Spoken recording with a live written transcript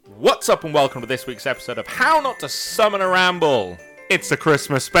What's up and welcome to this week's episode of How Not to Summon a Ramble. It's the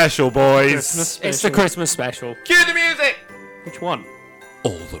Christmas special, boys. It's the Christmas special. Cue the music! Which one?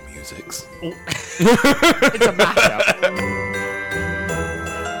 All the musics. It's a mashup.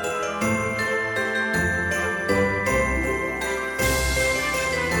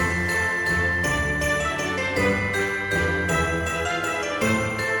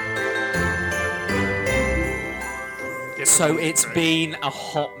 So it's been a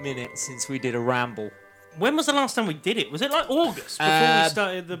hot minute since we did a ramble. When was the last time we did it? Was it like August before we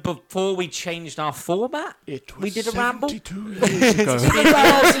started the... Before we changed our format? We did a ramble? 72 years ago.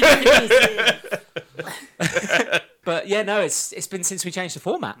 But yeah, no, it's been since we changed the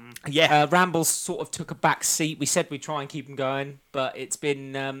format. Yeah. Rambles sort of took a back seat. We said we'd try and keep them going, but it's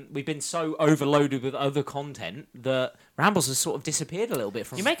been we've been so overloaded with other content that Rambles has sort of disappeared a little bit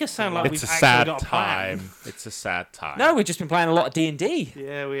from. You make us sound like It's we've a actually sad got a plan. time. It's a sad time. No, we've just been playing a lot of D&D.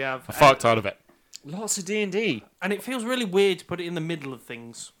 Yeah, we have. I fucked out of it. Lots of D&D. And it feels really weird to put it in the middle of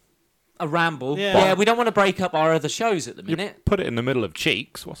things. A ramble. Yeah. Yeah, we don't want to break up our other shows at the You minute. put it in the middle of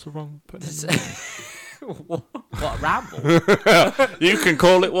cheeks. What's the wrong? Put it in the middle? What a ramble. You can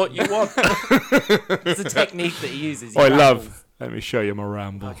call it what you want. It's a technique that he uses. He I rambles. love. Let me show you my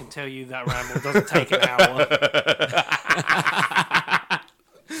ramble. I can tell you that ramble doesn't take an hour.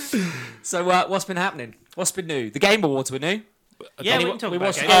 So what's been happening? What's been new? The Game Awards were new. Yeah, we can talk about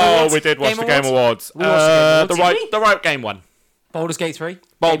watched Game Game Oh, Awards. we did watch the Game Awards. We watched the Game Awards. The right game won. Baldur's Gate 3. Game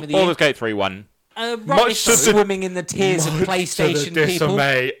of the year. Baldur's Gate 3 won. Rightly so. Swimming in the tears of Much PlayStation to the people.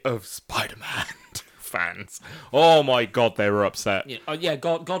 dismay of Spider-Man fans. Oh my god, they were upset.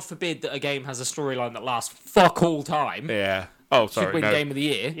 God forbid that a game has a storyline that lasts fuck all time. Yeah. Oh, Should sorry. win No. Game of the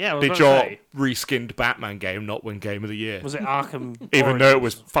Year. Yeah, I was Did about your to say, reskinned Batman game not win Game of the Year? was it Arkham? Even though it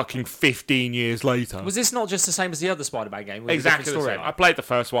was Origins? fucking 15 years later. Was this not just the same as the other Spider-Man game? With Exactly a the different same. storyline? I played the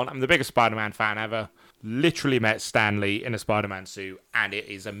first one. I'm the biggest Spider-Man fan ever. Literally met Stan Lee in a Spider-Man suit, and it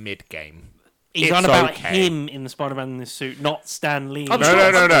is a mid-game. He's It's on about okay. him in the Spider-Man in this suit, not Stan Lee. I'm No,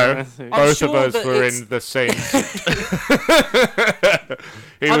 sure- no, no, no. I'm Both sure of us that were it's- in the same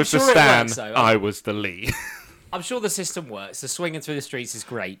He I'm was sure the it Stan, works, though. I was the Lee. I'm sure the system works. The swinging through the streets is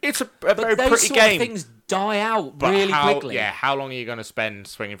great. It's a But very those pretty sort game. of things die out But really how, quickly. Yeah, how long are you going to spend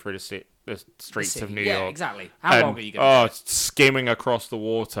swinging through the streets of New Yeah, York? exactly. How And, long are you going to skimming across the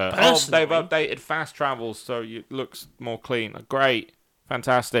water. Personally- They've updated fast travel so it looks more clean. Great.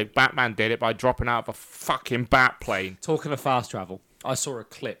 Fantastic. Batman did it by dropping out of a fucking bat plane. Talking of fast travel, I saw a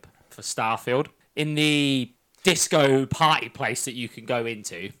clip for Starfield in the disco party place that you can go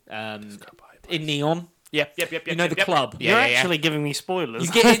into in Neon. Yep. You know the club. Yeah, You're yeah, yeah. actually giving me spoilers.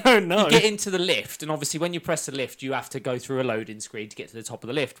 You get, I in, don't know. you get into the lift, and obviously when you press the lift, you have to go through a loading screen to get to the top of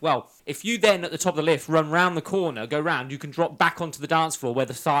the lift. Well, if you then, at the top of the lift, run round the corner, go round, you can drop back onto the dance floor where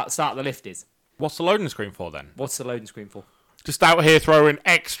the start of the lift is. What's the loading screen for then? What's the loading screen for? Just out here throwing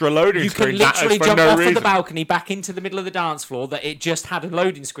extra loading You can screens at us literally for jump no off reason. of the balcony back into the middle of the dance floor that it just had a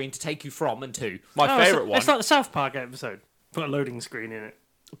loading screen to take you from and to. My Oh, favourite one. It's like the South Park episode. Put a loading screen in it.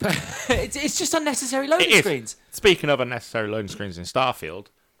 it's just unnecessary loading It is. screens. Speaking of unnecessary loading screens in Starfield,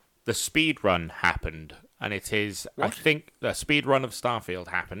 the speed run happened, and it is. I think the speed run of Starfield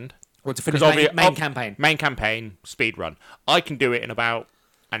happened. Or to finish Because main campaign. Main campaign speed run. I can do it in about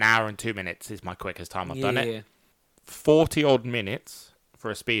an hour and 2 minutes. Is my quickest time I've done it. 40 odd minutes for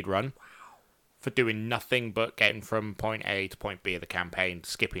a speed run. For doing nothing but getting from point A to point B of the campaign,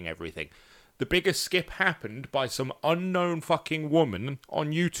 skipping everything. The biggest skip happened by some unknown fucking woman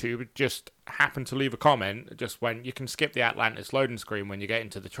on YouTube. Just happened to leave a comment. Just went, you can skip the Atlantis loading screen when you get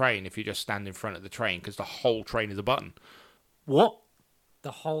into the train if you just stand in front of the train because the whole train is a button. What? The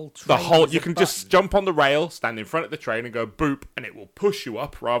whole train. You can just jump on the rail, stand in front of the train and go boop, and it will push you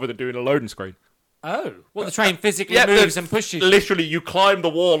up rather than doing a loading screen. Oh. Well, the train physically moves and pushes you. Literally, you climb the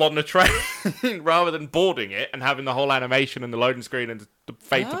wall on the train rather than boarding it and having the whole animation and the loading screen and the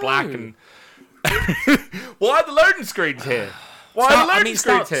fade to black. And why are the loading screens here? Why are the loading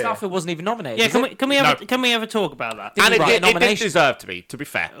screens here? Starfield wasn't even nominated. Yeah, is it? can we ever talk about that? And Right, it didn't nomination. deserve to be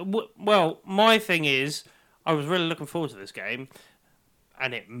fair. Well, my thing is, I was really looking forward to this game,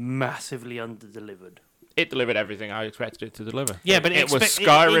 and it massively underdelivered. It delivered everything I expected it to deliver. Yeah, but it was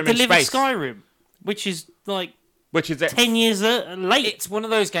Skyrim it in delivered space. Skyrim, which is like Which is 10 years late. It's one of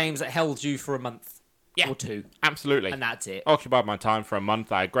those games that held you for a month or two, Absolutely. and that's it. Occupied my time for a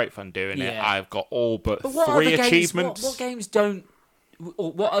month. I had great fun doing it. Yeah. I've got all but But what 3 other games, achievements. what games don't...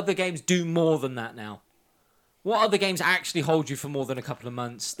 Or what other games do more than that now? What other games actually hold you for more than a couple of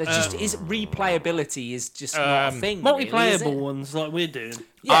months? There just is replayability is just not a thing. really, is Multiplayable it? ones like we're doing.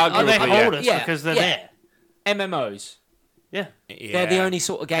 Yeah, Arguably, They yeah. hold us Yeah, because they're yeah. there. MMOs. Yeah. They're the only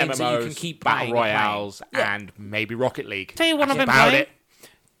sort of games that you can keep playing. Battle Royales, and playing. and maybe Rocket League. Tell you what That's I've been about playing. it.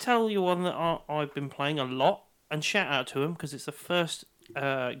 Tell you one that I've been playing a lot, and shout out to him because it's the first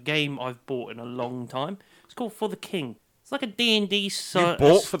game I've bought in a long time. It's called For the King. It's like a D&D. You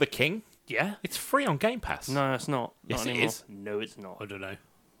bought For the King? Yeah. It's free on Game Pass. No, it's not. Yes, Not it anymore. is. No, it's not. I don't know. I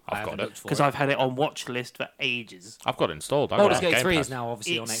I've got haven't it. looked for Because I've had it on watch list for ages. I've got it installed. Baldur's I've got it on Gate Game 3 Pass. is now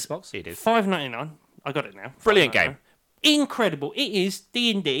obviously on It's- Xbox. It is. $5.99. I got it now. Brilliant $5.99. game. Incredible. It is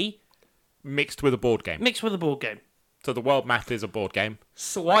D&D Mixed with a board game. mixed with a board game. So the World Map is a board game.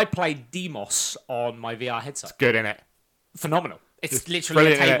 So I played Demos on my VR headset. Good, innit? Phenomenal. It's It's literally a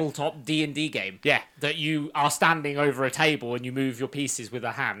brilliant, innit? tabletop D&D game. Yeah. That you are standing over a table and you move your pieces with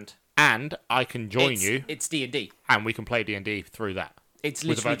a hand. And I can join you, It's D&D. and we can play D&D through that. It's With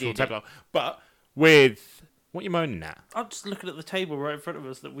a literally virtual D&D. tabletop. But with... What are you moaning at? I'm just looking at the table right in front of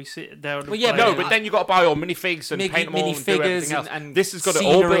us that we sit down and Well, yeah, play. No, but then you got to buy all minifigs and paint them all and do everything else. and This has got it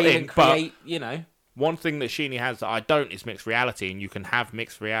all built scenery in, and but create, you know. one thing that Sheeny has that I don't is mixed reality, and you can have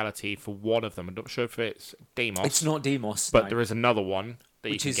mixed reality for one of them. I'm not sure if it's Demos, It's not Demos, but no. there is another one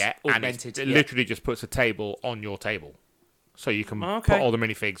that Which you is can get, augmented, and it yeah. literally just puts a table on your table. So you can Okay. put all the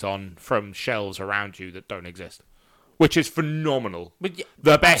minifigs on from shelves around you that don't exist. Which is phenomenal. But yeah,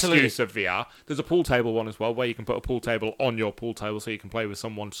 The best absolutely. use of VR. There's a pool table one as well, where you can put a pool table on your pool table so you can play with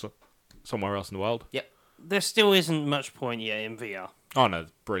someone somewhere else in the world. Yep. There still isn't much point yet in VR. Oh no,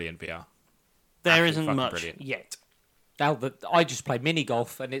 brilliant VR. There Absolutely isn't fucking much brilliant. yet. Now, I just play mini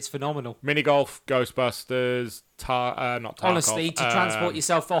golf and it's phenomenal. Mini golf, Ghostbusters, not Tarkov. Honestly, to transport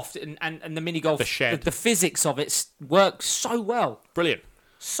yourself off and the mini golf, The shed. the physics of it works so well. Brilliant.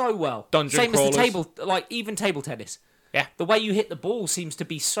 So well. Dungeon Same as crawlers. the table, like even table tennis. Yeah. The way you hit the ball seems to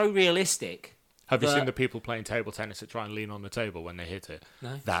be so realistic. Have you But- seen the people playing table tennis that try and lean on the table when they hit it?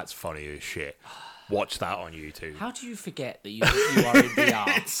 No. That's funny as shit. Watch that on YouTube. How do you forget that you are in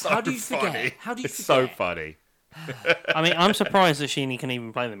VR? It's so How do you funny. forget? How do you It's so forget? funny. I mean, I'm surprised that Sheeny can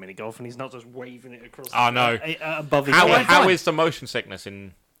even play the mini golf and he's not just waving it across Oh, no. above his How, head. how fine. is the motion sickness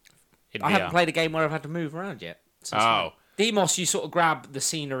in VR? I haven't played a game where I've had to move around yet. So it's Oh. fine. Demos, you sort of grab the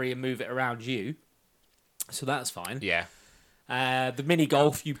scenery and move it around you. So that's fine. Yeah. The mini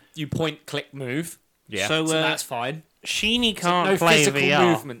golf, you point, click, move. Yeah. So, So that's fine. Sheeny So can't no play physical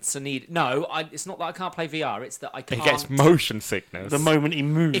VR movements are needed. No, it's not that I can't play VR. It's that I he can't. gets motion sickness. the moment he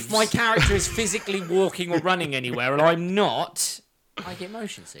moves. If my character is physically walking or running anywhere and I'm not, I get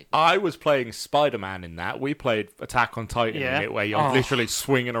motion sick. I was playing Spider-Man in that. We played Attack on Titan Yeah. in it, where you're Oh. literally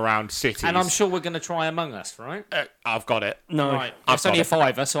swinging around cities. And I'm sure we're going to try Among Us, right? I've got it. No. Right. I've It's only got a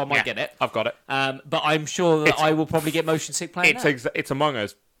fiver, so I might Yeah, get it. I've got it. But I'm sure that It's- I will probably get motion sick playing that. It's Among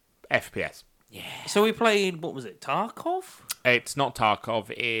Us FPS. So we played, what was it, Tarkov? It's not Tarkov.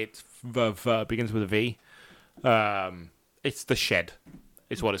 It begins with a V. It's the Shed.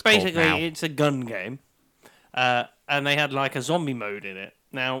 Is what it's Basically, called now. it's a gun game. And they had like a zombie mode in it.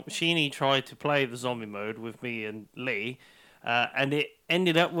 Now, Sheeny tried to play the zombie mode with me and Lee, and it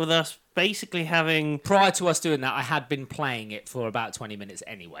ended up with us basically having... Prior to us doing that, I had been playing it for about 20 minutes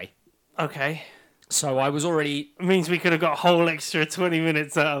anyway. Okay. So I was already... It means we could have got a whole extra 20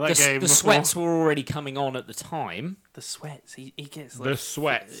 minutes out of that game. The before. sweats were already coming on at the time. The sweats. He gets The like...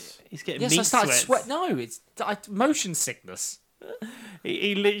 sweats. He's getting Yes, meat I started sweats. sweat. No, it's motion sickness.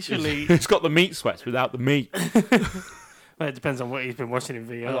 He literally... It's got the meat sweats without the meat. Well, it depends on what he's been watching in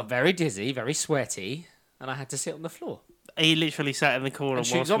I VR. got very dizzy, very sweaty, and I had to sit on the floor. He literally sat in the corner And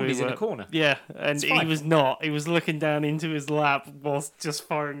shoot whilst zombies we in were... a corner. Yeah, and It's he fine. was not. He was looking down into his lap whilst just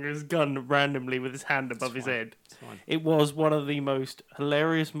firing his gun randomly with his hand above his fine. head. It's fine. It was one of the most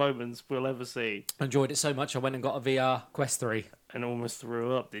hilarious moments we'll ever see. I enjoyed it so much, I went and got a VR Quest 3. And almost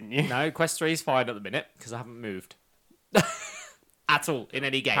threw up, didn't you? No, Quest 3 is fine at the minute, because I haven't moved. At all, in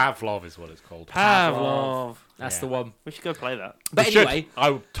any game. Pavlov is what it's called. Pavlov. That's Yeah. the one. We should go play that. But You should. anyway,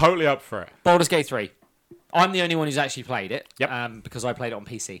 I'm totally up for it. Baldur's Gate 3. I'm the only one who's actually played it. Yep. Because I played it on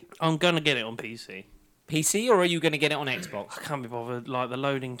PC. I'm going to get it on PC. PC, or are you going to get it on Xbox? I can't be bothered. Like, the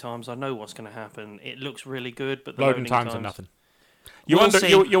loading times, I know what's going to happen. It looks really good, but the Loading times are nothing. You, We'll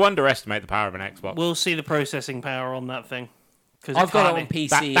see. you underestimate the power of an Xbox. We'll see the processing power on that thing. 'Cause I've got it can't- on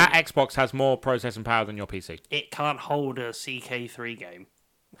PC. that Xbox has more processing power than your PC. It can't hold a CK3 game.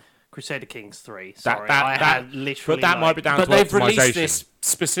 Crusader Kings 3. That- Sorry, that- I that- had literally. But that might be down But to they've optimization. released this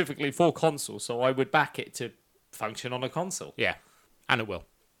specifically for console, so I would back it to function on a console. Yeah, and it will.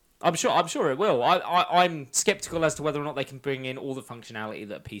 I'm sure it will. I'm skeptical as to whether or not they can bring in all the functionality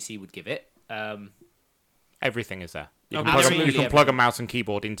that a PC would give it. Everything is there. You Okay. can, plug a, Absolutely you can plug a mouse and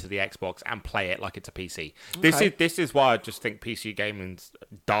keyboard into the Xbox and play it like it's a PC. This is why I just think PC gaming's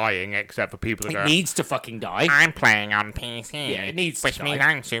dying, except for people that It go, needs to fucking die. I'm playing on PC. Yeah, it needs to which means die.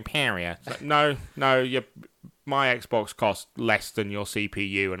 I'm superior. It's like, no, my Xbox costs less than your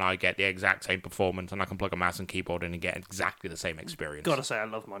CPU, and I get the exact same performance, and I can plug a mouse and keyboard in and get exactly the same experience. Gotta say, I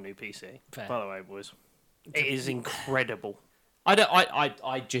love my new PC. Fair. By the way, boys, it is incredible.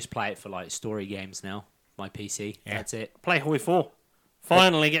 I just play it for like story games now. My PC. Yeah. That's it. Play Hoi 4.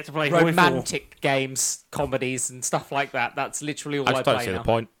 Finally get to play Hoi 4. Romantic games, comedies, and stuff like that. That's literally all I I don't play see now. the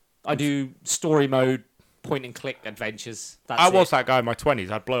point. I do story mode, point and click adventures. That's I it. was that guy in my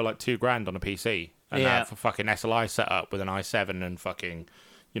 20s. I'd blow like $2,000 on a PC. And Yeah. for fucking SLI setup with an i7 and fucking,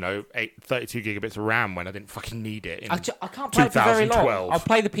 32 gigabits of RAM when I didn't fucking need it. In I can't play it for very long. 2012. I'll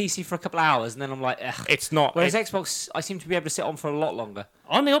play the PC for a couple of hours and then I'm like, ugh. It's not. Whereas Xbox, I seem to be able to sit on for a lot longer.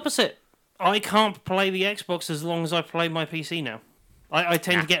 I'm the opposite. I can't play the Xbox as long as I play my PC now. I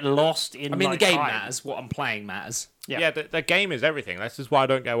tend to get lost in. I mean, my the game time. matters. What I'm playing matters. Yeah, the game is everything. This is why I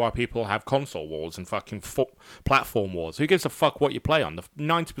don't get why people have console wars and fucking platform wars. Who gives a fuck what you play on? The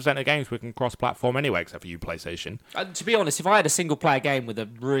 90% of games we can cross-platform anyway, except for you, PlayStation. To be honest, if I had a single-player game with a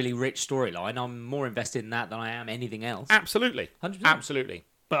really rich storyline, I'm more invested in that than I am anything else. Absolutely. 100%. Absolutely.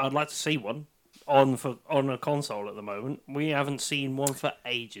 But I'd like to see one on a console at the moment. We haven't seen one for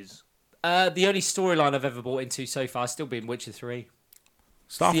ages. The only storyline I've ever bought into so far has still been Witcher 3.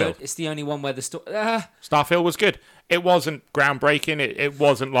 Starfield. It's the only one where the story... Starfield was good. It wasn't groundbreaking. It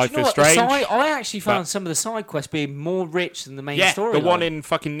wasn't Life is what? Strange. I actually found some of the side quests being more rich than the main story. The one in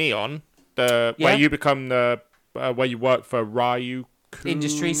fucking Neon, where you become where you work for Ryuku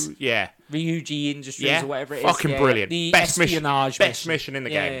Industries. Yeah. Ryuji Industries or whatever it is. Fucking brilliant. The Best espionage Best mission in the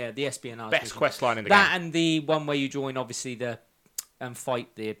game. Yeah, the espionage Best mission. quest line in the That game. and the one where you join, obviously, and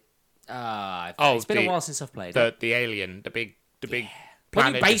fight the... it's been a while since I've played it. The alien, the big When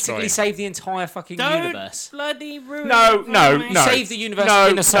planet you basically destroying. save the entire fucking universe. Bloody ruin No. Save the universe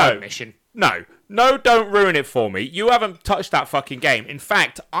in a side mission. No, don't ruin it for me. You haven't touched that fucking game. In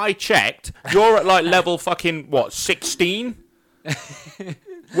fact, I checked. You're at like level fucking, 16?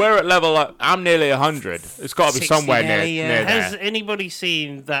 We're at level, I'm nearly 100. It's got to be 60 somewhere nearly, near yeah. Has there. anybody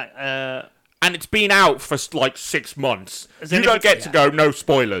seen that? And it's been out for like 6 months. Has You don't anybody- get to go, no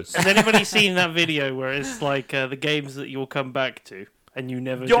spoilers. Has anybody seen that video where it's like the games that you'll come back to and you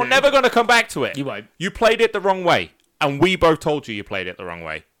never? You're do? never going to come back to it. You won't. You played it the wrong way. And we both told you played it the wrong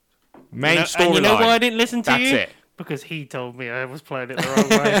way. Main storyline. And you know why I didn't listen to That's you? it. Because he told me I was playing it the wrong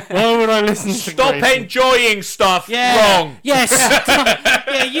way. Why would I listen to Stop Grayson? enjoying stuff wrong. Yes.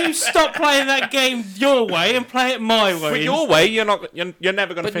 Yeah, you stop playing that game your way and play it my way. With your way, you're never going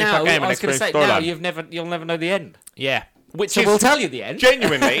to But finish now, that game I and was going to experience say, now storyline. you'll never know the end. Yeah. Which So is we'll tell you the end.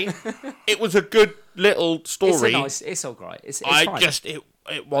 genuinely, it was a good little story. It's all right. It's fine.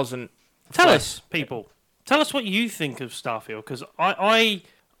 It wasn't. Tell us, people. Tell us what you think of Starfield, because I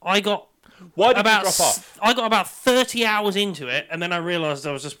got Why did about you drop off? I got about 30 hours into it, and then I realised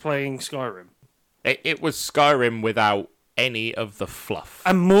I was just playing Skyrim. It was Skyrim without any of the fluff.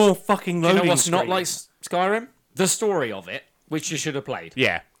 And more fucking Do you loading know what's not like screens. Skyrim? The story of it, which you should have played.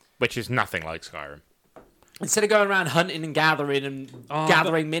 Yeah, which is nothing like Skyrim. Instead of going around hunting and gathering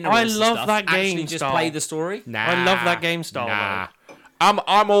gathering minerals, I and love stuff, that game actually just style. play the story. Nah, I love that game style, Nah.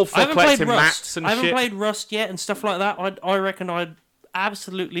 I'm all I for haven't played collecting Rust. mats and I haven't shit. played Rust yet and stuff like that. I reckon I'd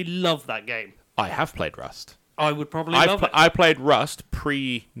absolutely love that game. I have played Rust. I would probably love it. I played Rust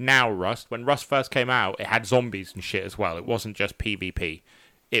now Rust. When Rust first came out, it had zombies and shit as well. It wasn't just PvP.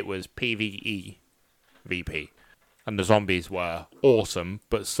 It was PvE VP. And the zombies were awesome,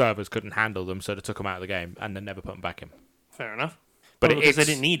 but servers couldn't handle them, so they took them out of the game and then never put them back in. Fair enough. But Probably because they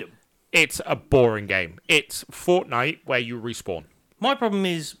didn't need them. It's a boring game. It's Fortnite where you respawn, My problem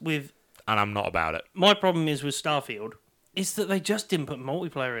is with and I'm not about it. Starfield is that they just didn't put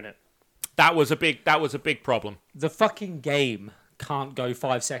multiplayer in it. That was a big problem. The fucking game can't go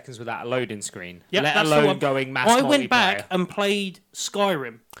 5 seconds without a loading screen. Yep, let that's the alone one. going mass I went multiplayer. back and played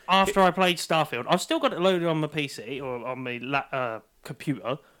Skyrim after I played Starfield. I've still got it loaded on my PC or on my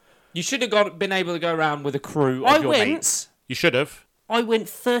computer. You should have been able to go around with a crew I of your went- mates. You should have. I went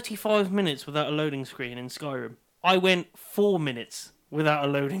 35 minutes without a loading screen in Skyrim. I went 4 minutes without a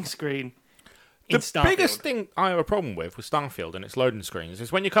loading screen in The Starfield. biggest thing I have a problem with Starfield and its loading screens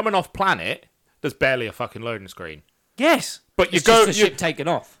is when you're coming off planet, there's barely a fucking loading screen. Yes. But you It's go, just the you, ship taken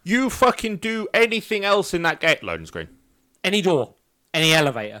off. you fucking do anything else in that gate loading screen. Any door. Any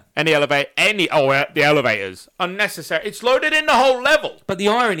elevator. The elevators. Unnecessary. It's loaded in the whole level. But the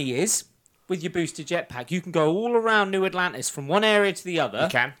irony is, with your boosted jetpack, you can go all around New Atlantis from one area to the other. You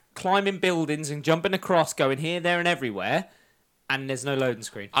can. climbing buildings and jumping across, going here, there, and everywhere, and there's no loading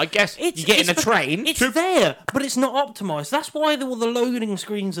screen. I guess you get in a train. It's there, but it's not optimized. That's why all the loading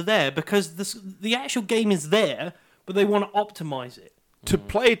screens are there, because the actual game is there, but they want to optimize it. To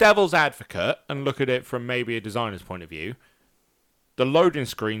play devil's advocate and look at it from maybe a designer's point of view, the loading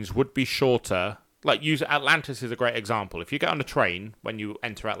screens would be shorter. Like, use Atlantis is a great example. If you get on a train when you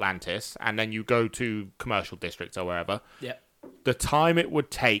enter Atlantis and then you go to commercial districts or wherever, the time it would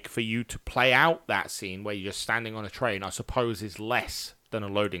take for you to play out that scene where you're just standing on a train, I suppose, is less than a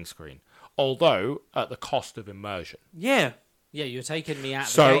loading screen. Although, at the cost of immersion. Yeah. Yeah, you're taking me out of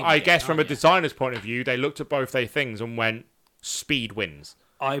the So, game I again, guess from a aren't you? designer's point of view, they looked at both their things and went, speed wins.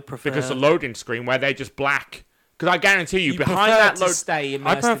 I prefer... Because the loading screen where they're just black... Because I guarantee you, behind prefer that to stay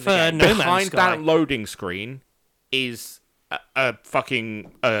immersed I in the prefer game. No Man's behind Sky. that loading screen is a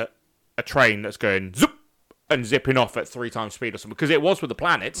fucking a train that's going zoop and zipping off at 3 times speed or something. Because it was with the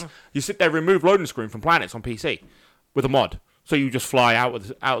planets. You sit there, remove loading screen from planets on PC with a mod, so you just fly out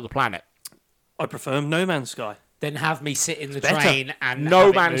of the planet. I prefer No Man's Sky. Then have me sit in the better. train and No have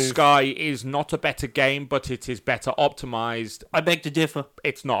it Man's move. Sky is not a better game, but it is better optimized. I beg to differ.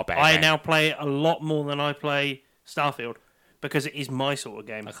 It's not a better I game. now play it a lot more than I play Starfield, because it is my sort of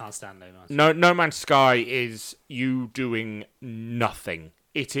game. I can't stand No Man's. No Man's Sky is you doing nothing.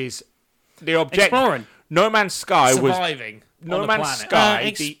 It is the object. Exploring. No Man's Sky was Surviving No on the Man's planet. Sky.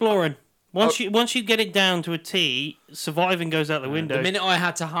 Exploring. Once you get it down to a T, surviving goes out the window. The minute I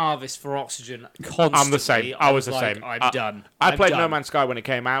had to harvest for oxygen constantly, I'm the same. I was the like, same. I'm done. I played I'm No done. Man's Sky when it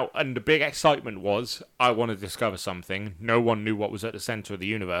came out, and the big excitement was I wanted to discover something. No one knew what was at the center of the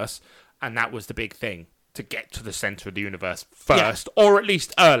universe, and that was the big thing, to get to the center of the universe first, or at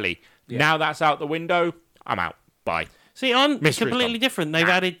least early. Yeah. Now that's out the window, I'm out. Bye. See, I'm Mystery's completely gone. different. They've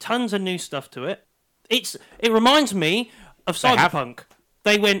added tons of new stuff to it. It reminds me of They have. Cyberpunk.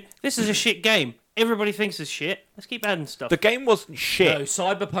 They went, this is a shit game. Everybody thinks it's shit. Let's keep adding stuff. The game wasn't shit. No,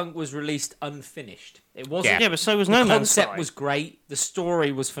 Cyberpunk was released unfinished. It wasn't. Yeah, but so was The No Man's concept Sky. was great. The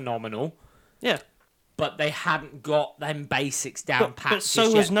story was phenomenal. Yeah. But they hadn't got them basics down pat. But so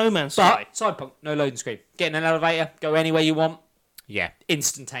just was yet. No Man's Sky. But Cyberpunk, no loading screen. Get in an elevator, go anywhere you want, Yeah.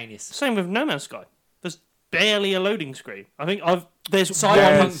 instantaneous. Same with No Man's Sky. There's barely a loading screen. I think there's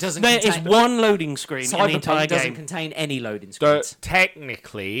Cyberpunk one, doesn't there is contain- one loading screen in the entire Cyberpunk doesn't game. contain any loading So screens.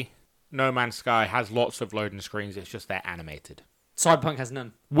 technically, No Man's Sky has lots of loading screens. It's just they're animated, Cyberpunk has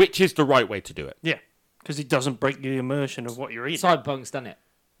none. which is the right way to do it. Yeah, because it doesn't break the immersion of what you're eating. Cyberpunk's done it.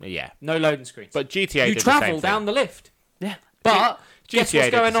 Yeah. No loading screens. But GTA you did travel the same down thing. the lift. Yeah. But guess GTA what's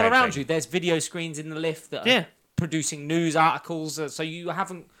did going the on same around thing. you? There's video screens in the lift that Yeah. are producing news articles, so you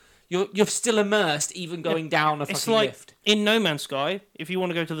haven't. You're still immersed, even going down a It's fucking like lift. in No Man's Sky, if you want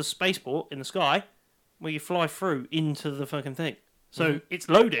to go to the spaceport in the sky, where you fly through into the fucking thing. So it's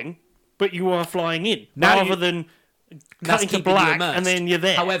loading, but you are flying in, Now rather you- than That's cutting to keeping you black immersed. and then you're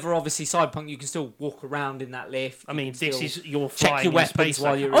there. However, obviously, Cyberpunk, you can still walk around in that lift. I mean, You can this still is your check flying your in weapons space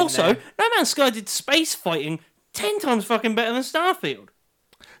while there. you're in Also, there. No Man's Sky did space fighting 10 times fucking better than Starfield.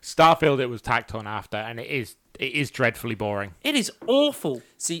 Starfield, it was tacked on after, and it is dreadfully boring. It is awful.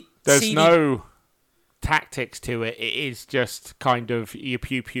 See, There's CD no tactics to it. It is just kind of you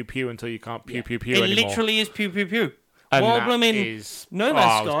pew pew pew until you can't pew pew pew It anymore. literally is pew pew pew. And While that blooming is- No Oh, Man's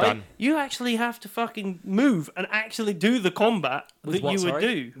I was Sky, done. you actually have to fucking move and actually do the combat with that what, you would sorry?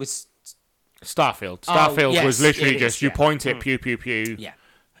 do. With Starfield. Oh, Starfield yes, was literally it just is, you yeah. point it, pew pew pew. yeah,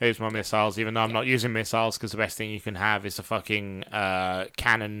 Here's my missiles, even though I'm not using missiles because the best thing you can have is the fucking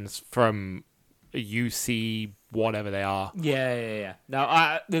cannons from UC whatever they are. yeah.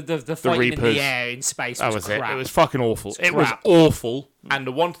 No, the fighting in Reapers. the air in space That was was crap. it. It was fucking awful. It was crap. awful. And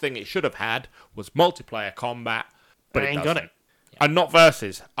the one thing it should have had was multiplayer combat, but It it ain't doesn't. got it. And not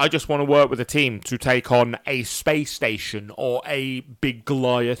versus. I just want to work with a team to take on a space station or a big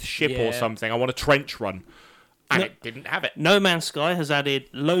Goliath ship or Yeah. something. I want a trench run. And No- it didn't have it. No Man's Sky has added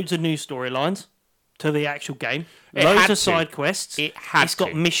loads of new storylines to the actual game. It Loads had of to. side quests. It had It's got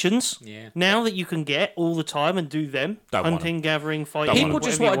to. missions Yeah. now that you can get all the time and do them. Don't want Hunting, gathering, fighting. Don't People want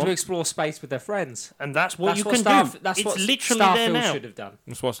just whatever you wanted to want. explore space with their friends. And that's what you can do. That's it's what literally Starfield there now. should have done.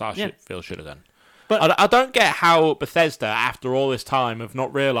 That's what Yeah. Starfield should have done. But- I don't get how Bethesda, after all this time, have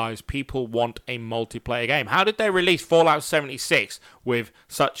not realised people want a multiplayer game. How did they release Fallout 76 with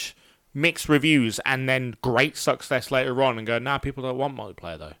such mixed reviews and then great success later on and go, nah, people don't want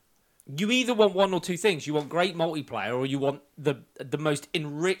multiplayer though? You either want one or two things. You want great multiplayer, or you want the most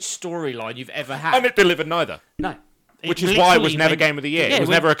enriched storyline you've ever had. And it delivered neither. No. Which is why it was literally never went- Game of the Year. Yeah, it was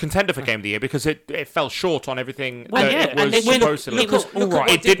it never a contender for Game of the Year because it fell short on everything Well, that yeah, it and was it went- supposed to it look. was Look all at what right.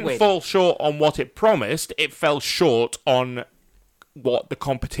 It did didn't win. fall short on what it promised. It fell short on what the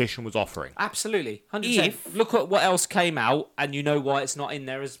competition was offering. Absolutely, 100%. Look at what else came out, and you know why it's not in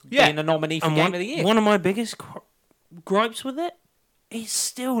there as being a nominee for Game of the Year. One of my biggest gripes with it, it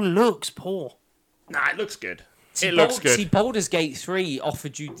still looks poor. Nah, it looks good. It looks good. See, Baldur's Gate 3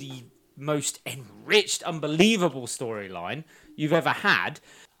 offered you the most enriched, unbelievable storyline you've ever had.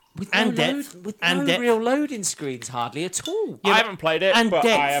 With no real loading screens hardly at all. I haven't played it, but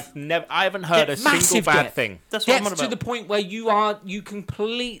I haven't heard a single bad thing. That's what I'm on about. To the point where you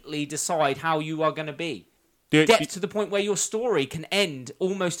completely decide how you are going to be. Depth to the point where your story can end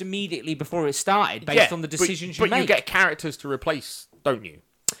almost immediately before it started, based on the decisions you make. But you get characters to replace, don't you?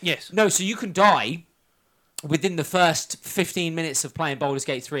 Yes. No, so you can die within the first 15 minutes of playing Baldur's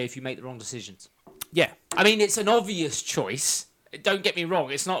Gate 3 if you make the wrong decisions. Yeah. I mean, it's an obvious choice. Don't get me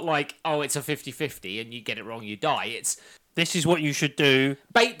wrong. It's not like, it's a 50-50 and you get it wrong, you die. This is what you should do.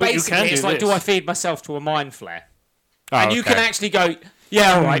 Basically, it's like, do I feed myself to a mind flare? And you can actually go,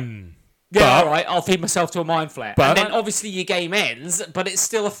 yeah, all right. Yeah, all right, I'll feed myself to a mind flare. And then obviously your game ends, but it's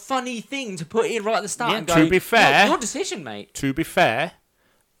still a funny thing to put in right at the start and go, to be fair, your decision, mate. To be fair,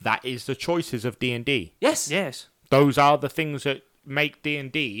 that is the choices of D&D. Yes. Those are the things that make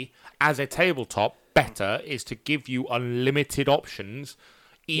D&D as a tabletop better, is to give you unlimited options,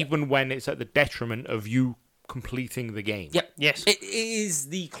 even when it's at the detriment of you completing the game. Yep. Yes. It is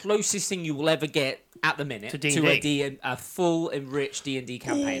the closest thing you will ever get at the minute to a full enriched D&D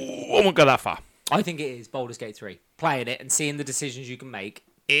campaign. I won't go that far. I think it is Baldur's Gate 3. Playing it and seeing the decisions you can make.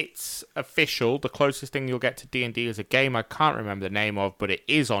 It's official. The closest thing you'll get to D&D is a game I can't remember the name of, but it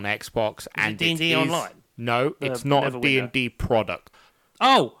is on Xbox. And D&D Online? No, it's not a D&D product.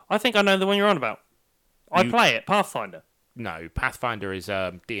 Oh, I think I know the one you're on about. I play it, Pathfinder. No, Pathfinder is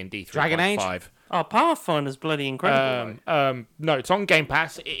D&D 3.5. Dragon Age? Oh, Pathfinder's bloody incredible. No, it's on Game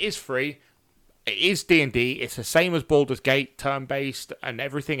Pass. It is free. It is D&D. It's the same as Baldur's Gate, turn-based and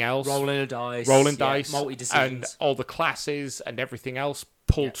everything else. Rolling dice, multi-decisions. And all the classes and everything else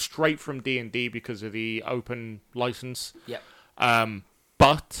pulled straight from D&D because of the open license. Yep.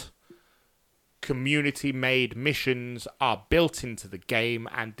 But community-made missions are built into the game,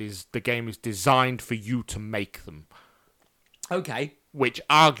 and the game is designed for you to make them. Okay. Which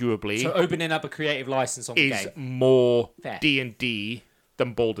arguably... So opening up a creative license on the game. Is more D&D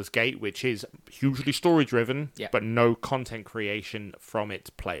than Baldur's Gate, which is hugely story-driven, but no content creation from its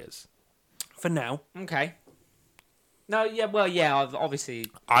players. For now. Okay. No, obviously...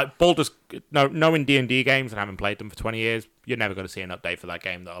 Knowing D&D games and having played them for 20 years, you're never going to see an update for that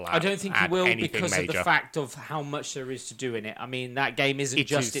game that'll I don't think you will because major. Of the fact of how much there is to do in it. I mean, that game isn't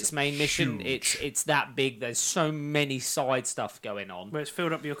just its main mission. Huge. It's that big. There's so many side stuff going on. Where it's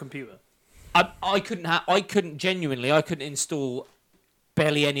filled up your computer. I couldn't install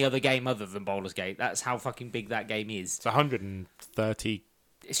barely any other game other than Baldur's Gate. That's how fucking big that game is. It's 130.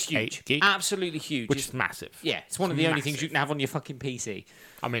 It's huge. Gig, absolutely huge. Which is massive. Yeah, it's one of the only things you can have on your fucking PC.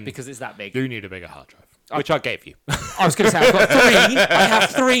 I mean, because it's that big. You need a bigger hard drive. Which I gave you. I was going to say, I've got 3. I have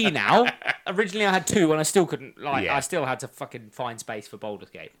 3 now. Originally I had 2 and I still couldn't, I still had to fucking find space for Baldur's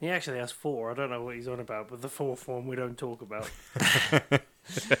Gate. He actually has 4. I don't know what he's on about, but the 4th one we don't talk about.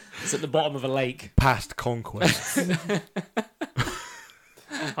 It's at the bottom of a lake. Past conquest.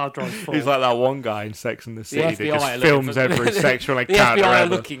 Hard drive 4. He's like that one guy in Sex and the City that just films every sexual encounter The FBI are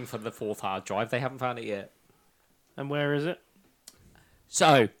ever. looking for the 4th hard drive. They haven't found it yet. And where is it?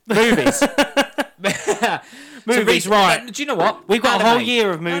 So, movies. Movies, right. Do you know what? We've got a whole year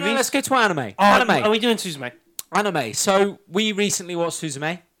of movies. No, let's go to anime. Anime. Are we doing Suzume? Anime. So, we recently watched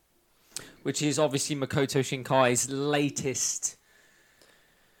Suzume, which is obviously Makoto Shinkai's latest...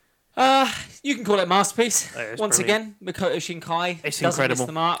 you can call it a masterpiece. Once again, Makoto Shinkai doesn't miss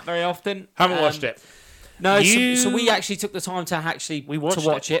the mark very often. Haven't watched it. No, so we actually took the time to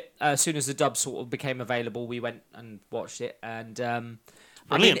watch it. As soon as the dub sort of became available, we went and watched it. And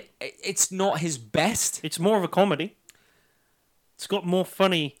I mean, it's not his best. It's more of a comedy. It's got more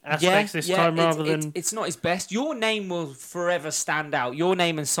funny aspects this time rather than... It's not his best. Your Name will forever stand out. Your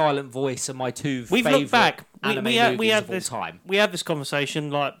Name and Silent Voice are my 2 We've favourite looked back. anime we movies had of all time. We had this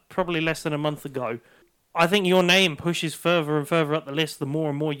conversation probably less than a month ago. I think Your Name pushes further and further up the list the more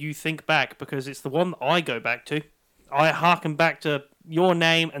and more you think back, because it's the one that I go back to. I harken back to Your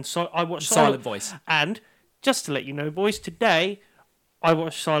Name, and I watched Silent Voice. And just to let you know, boys, today I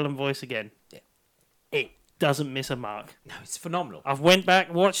watched Silent Voice again. Yeah. It doesn't miss a mark. No, it's phenomenal. I've went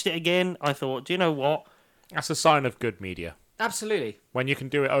back, watched it again. I thought, do you know what? That's a sign of good media. Absolutely. When you can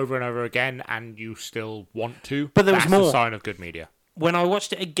do it over and over again and you still want to, but that's a sign of good media. When I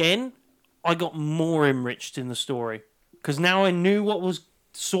watched it again, I got more enriched in the story, because now I knew what was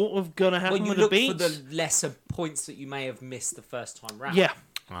sort of going to happen with the beats. For the lesser points that you may have missed the first time round. Yeah.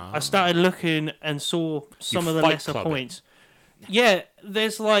 I started looking and saw some of the lesser points. Yeah,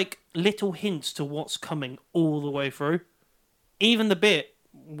 there's like little hints to what's coming all the way through. Even the bit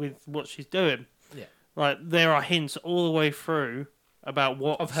with what she's doing. Yeah. Like, there are hints all the way through about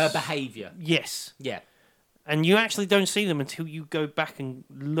what... Of her behaviour. Yes. Yeah. And you actually don't see them until you go back and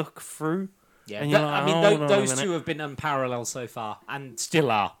look through. Yeah. And those two have been unparalleled so far, and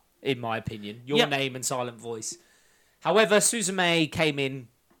still are, in my opinion. Your Name and Silent Voice. However, Suzume came in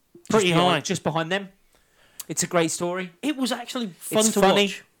pretty high. Just behind them. It's a great story. It was actually fun to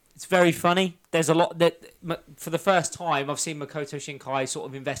watch. It's very funny. There's a lot that, for the first time, I've seen Makoto Shinkai sort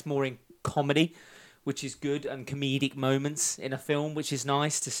of invest more in comedy, which is good, and comedic moments in a film, which is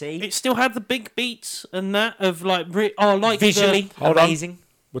nice to see. It still had the big beats and that of like visually amazing.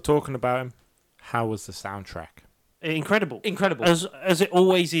 We're talking about him. How was the soundtrack? Incredible, as it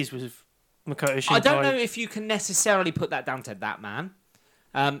always is with Makoto Shinkai. I don't know if you can necessarily put that down to that man.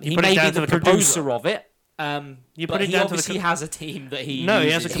 He may be the producer of it. You but put it he down obviously to has a team that he No,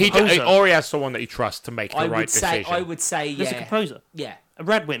 uses. he has a composer. Or he has someone that he trusts to make the right decision. I would say, yeah. There's a composer. Yeah.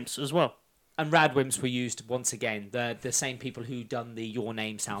 Radwimps as well. And Radwimps were used once again. The same people who done the Your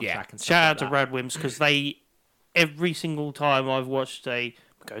Name soundtrack and stuff Shout out like to Radwimps, because they, every single time I've watched a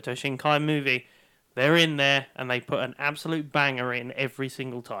Makoto Shinkai movie, they're in there and they put an absolute banger in every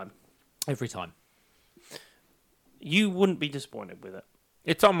single time. Every time. You wouldn't be disappointed with it.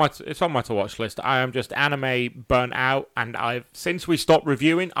 It's on my to watch list. I am just anime burnt out, and since we stopped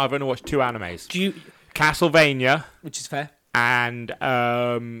reviewing, I've only watched 2 animes. Castlevania, which is fair, and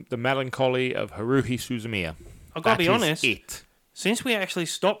The Melancholy of Haruhi Suzumiya. I've got to be honest. Since we actually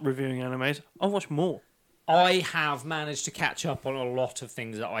stopped reviewing animes, I've watched more. I have managed to catch up on a lot of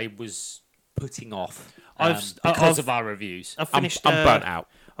things that I was putting off because of our reviews. I've finished. I'm burnt out.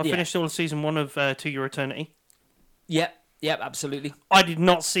 I've finished all of season 1 of To Your Eternity. Yep, absolutely. I did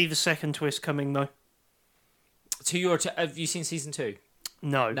not see the second twist coming though. Have you seen season 2?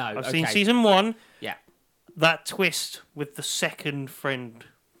 No. I've seen season 1. Yeah. That twist with the second friend.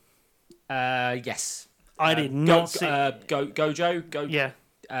 Yes. I did not see. Gojo. Yeah.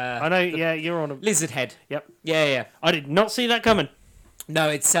 I know. Yeah, you're on a lizard head. Yep. Yeah. I did not see that coming. No,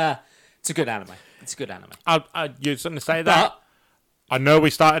 it's a good anime. It's a good anime. You're going to say that? But I know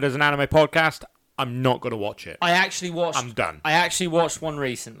we started as an anime podcast. I'm not going to watch it. I'm done. I actually watched one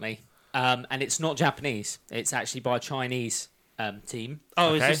recently, and it's not Japanese. It's actually by a Chinese team.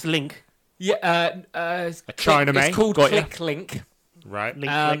 Oh, is this Link? Yeah, a Chinaman. It's called Click Link. Right.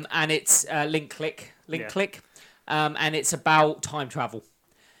 Link, and it's Link Click, and it's about time travel,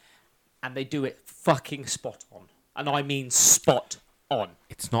 and they do it fucking spot on, and I mean spot on.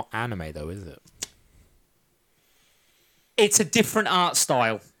 It's not anime though, is it? It's a different art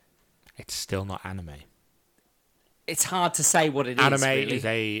style. It's still not anime. It's hard to say what it is. Anime really. is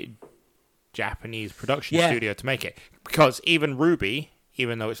a Japanese production studio to make it. Because even Ruby,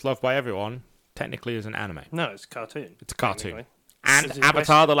 even though it's loved by everyone, technically is an anime. No, it's a cartoon. It's a cartoon. And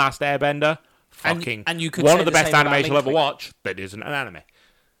Avatar: The Last Airbender, and you could one say of the best animes you'll ever Click. watch, that isn't an anime.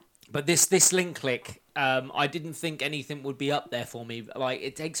 But this Link Click, I didn't think anything would be up there for me. Like,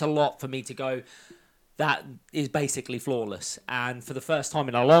 it takes a lot for me to go, that is basically flawless. And for the first time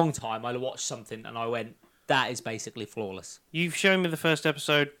in a long time, I watched something and I went, that is basically flawless. You've shown me the first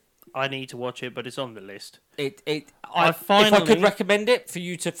episode. I need to watch it, but it's on the list. If I could recommend it for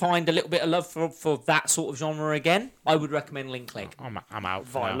you to find a little bit of love for that sort of genre again, I would recommend Link Click. I'm out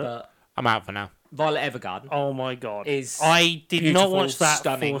for Violet. now. I'm out for now. Violet Evergarden. Oh my god! I did not watch that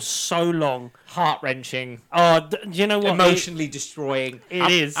for so long. Heart-wrenching. Oh, do you know what? Emotionally destroying.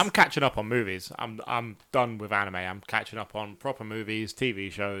 It is. I'm catching up on movies. I'm done with anime. I'm catching up on proper movies, TV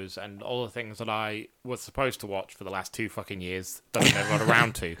shows, and all the things that I was supposed to watch for the last 2 fucking years that I never got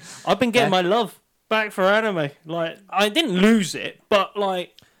around to. I've been getting my love back for anime. Like, I didn't lose it, but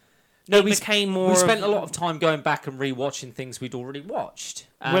like, we spent a lot of time going back and rewatching things we'd already watched.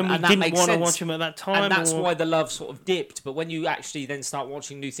 When we didn't want to watch them at that time. And that's why the love sort of dipped. But when you actually then start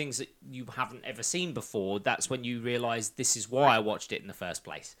watching new things that you haven't ever seen before, that's when you realise this is why I watched it in the first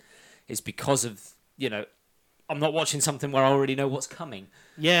place. It's because of, I'm not watching something where I already know what's coming.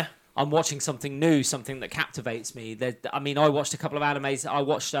 Yeah. I'm watching something new, something that captivates me. I watched a couple of animes. I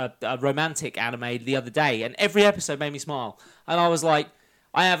watched a romantic anime the other day, and every episode made me smile. And I was like,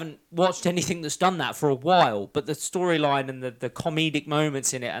 I haven't watched anything that's done that for a while, but the storyline and the comedic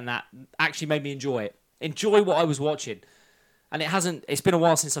moments in it and that actually made me enjoy what I was watching. And it's been a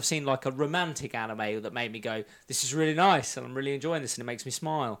while since I've seen like a romantic anime that made me go, this is really nice and I'm really enjoying this and it makes me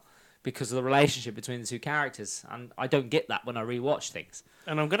smile. because of the relationship between the two characters, and I don't get that when I rewatch things.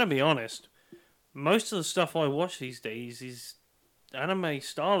 And I'm going to be honest, most of the stuff I watch these days is anime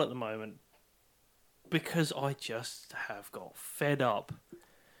style at the moment, because I just have got fed up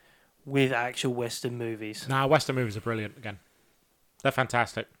with actual Western movies. Nah, Western movies are brilliant again. They're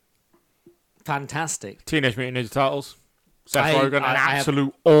fantastic. Fantastic. Teenage Mutant Ninja Turtles. Seth Rogen, an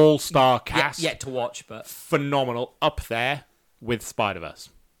absolute all-star cast. Yet to watch, but... Phenomenal. Up there with Spider-Verse.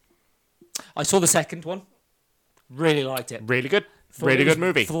 I saw the second one. Really liked it. Really good. Really good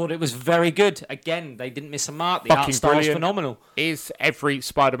movie. Thought it was very good. Again, they didn't miss a mark. The art style was phenomenal. Every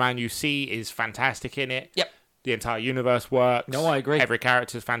Spider-Man you see is fantastic in it. Yep. The entire universe works. No, I agree. Every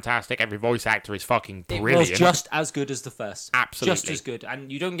character is fantastic. Every voice actor is fucking brilliant. It was just as good as the first. Absolutely. Just as good.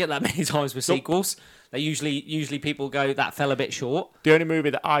 And you don't get that many times with sequels. They usually people go, that fell a bit short. The only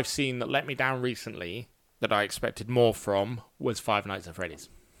movie that I've seen that let me down recently that I expected more from was Five Nights at Freddy's.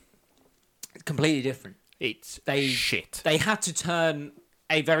 Completely different. It's shit. They had to turn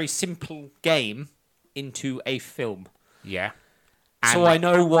a very simple game into a film. Yeah. So I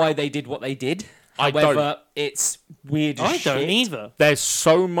know why they did what they did. However, it's weird as shit. I don't either. There's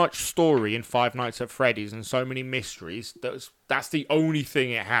so much story in Five Nights at Freddy's and so many mysteries. That's the only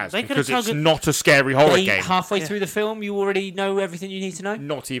thing it has. Because it's not a scary horror game. Halfway through the film, you already know everything you need to know?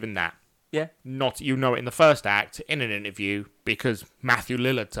 Not even that. Yeah. You know it in the first act, in an interview, because Matthew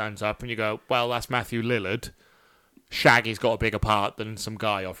Lillard turns up and you go, well, that's Matthew Lillard. Shaggy's got a bigger part than some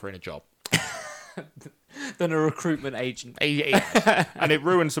guy offering a job. Than a recruitment agent. And it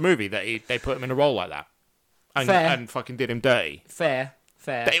ruins the movie that they put him in a role like that. And fucking did him dirty. Fair.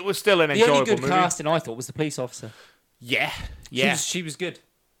 But it was still an enjoyable movie. The only good casting, I thought, was the police officer. Yeah. She was good.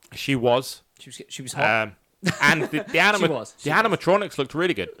 She was. She was hot. And the animatronics looked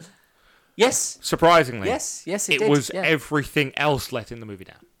really good. Yes. Surprisingly. Yes, it did. It was everything else letting the movie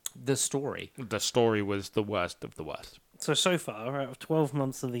down. The story. The story was the worst of the worst. So far, out of 12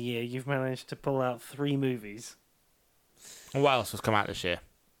 months of the year, you've managed to pull out 3 movies. And what else has come out this year?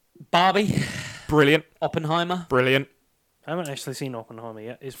 Barbie. Brilliant. Oppenheimer. Brilliant. I haven't actually seen Oppenheimer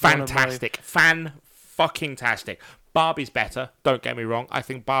yet. It's fantastic. Fan-fucking-tastic. Barbie's better, don't get me wrong. I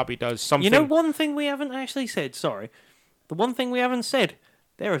think Barbie does something... You know one thing we haven't actually said? Sorry. The one thing we haven't said,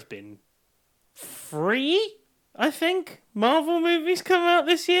 there has been 3, I think, Marvel movies come out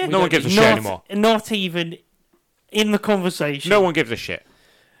this year. No one gives a shit anymore. Not even in the conversation. No one gives a shit.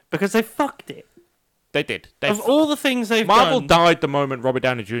 Because they fucked it. They did. Of all the things they've Marvel done... Marvel died the moment Robert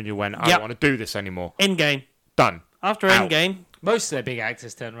Downey Jr. went, I don't want to do this anymore. Endgame. Done. After Endgame. Most of their big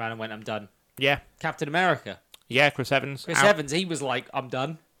actors turned around and went, I'm done. Yeah. Captain America. Yeah, Chris Evans. Evans, he was like, I'm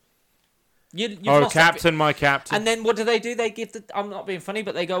done. Captain, my captain. And then what do? They give the... I'm not being funny,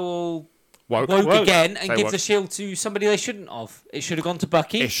 but they go all... Woke again and give the shield to somebody they shouldn't have. It should have gone to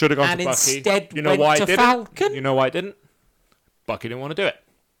Bucky. It should have gone to Bucky. And instead went to Falcon. You know why it didn't? Bucky didn't want to do it.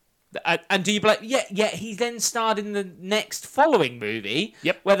 And do you blame... Yeah, he then starred in the next following movie.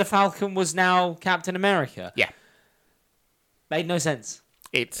 Yep. Where the Falcon was now Captain America. Yeah. Made no sense.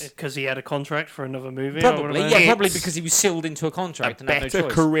 It's because he had a contract for another movie. Probably because he was sealed into a contract and had no choice. A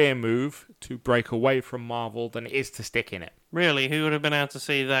better career move to break away from Marvel than it is to stick in it. Really, who would have been able to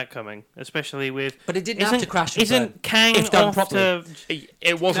see that coming? Especially with... But it didn't have to crash and burn. Isn't Kang off to...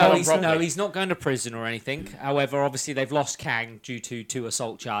 It wasn't properly. No, he's not going to prison or anything. However, obviously, they've lost Kang due to 2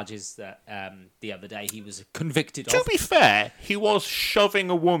 assault charges that the other day he was convicted of. To be fair, he was shoving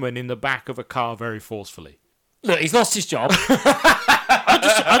a woman in the back of a car very forcefully. Look, he's lost his job.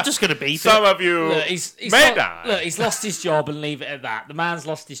 I'm just going to beat some of you. Look, he's lost his job and leave it at that. The man's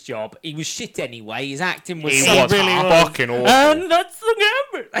lost his job. He was shit anyway. His acting was fucking awful. And that's the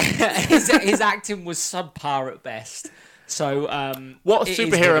number. his acting was subpar at best. So, what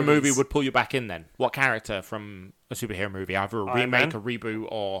superhero movie would pull you back in then? What character from a superhero movie? Either a remake, a reboot,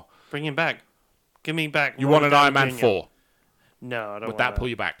 or bring him back. Give me back. You want an Iron Man 4? No, I don't. Would that pull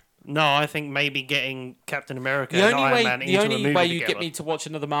you back? No, I think maybe getting Captain America and Iron Man into a movie The only way you together. get me to watch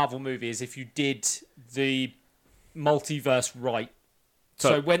another Marvel movie is if you did the multiverse right.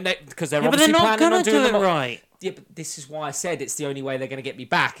 So when because they're obviously planning on doing it right. Yeah, but this is why I said it's the only way they're going to get me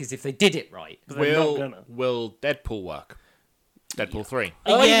back is if they did it right. Will Deadpool work? Deadpool 3.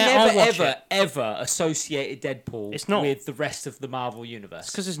 I ever associated Deadpool with the rest of the Marvel universe.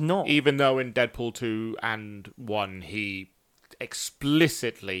 Because it's not. Even though in Deadpool 2 and 1 he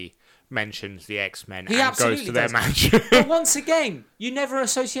explicitly mentions the X-Men and goes to their mansion. But once again, you never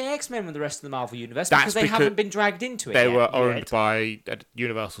associate X-Men with the rest of the Marvel universe because they haven't been dragged into it They were owned by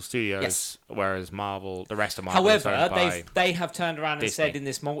Universal Studios, whereas the rest of Marvel is owned by they have turned around Disney. and said in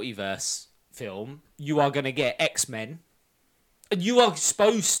this multiverse film, you are going to get X-Men You are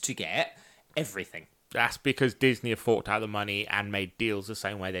supposed to get everything. That's because Disney have forked out the money and made deals the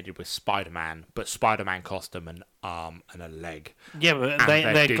same way they did with Spider-Man, but Spider-Man cost them an arm and a leg. Yeah, but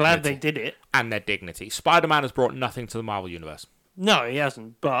they're glad they did it. And their dignity. Spider-Man has brought nothing to the Marvel Universe. No, he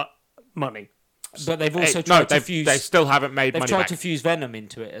hasn't, but money. But they've also tried to fuse... They still haven't made money back. They've tried to fuse Venom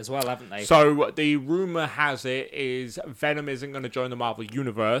into it as well, haven't they? So the rumour has it is Venom isn't going to join the Marvel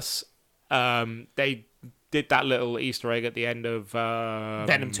Universe. They did that little Easter egg at the end of...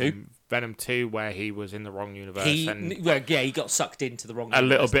 Venom 2. Venom 2, where he was in the wrong universe. He got sucked into the wrong universe. A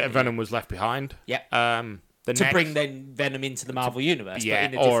little bit of Venom was left behind. Yeah. Bring then Venom into the Marvel Universe, but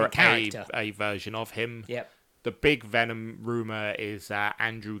in a different character. A version of him. Yep. The big Venom rumour is that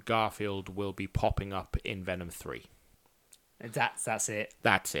Andrew Garfield will be popping up in Venom 3. That's it.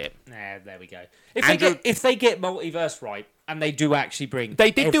 That's it. There we go. If they get multiverse right, and they do actually bring...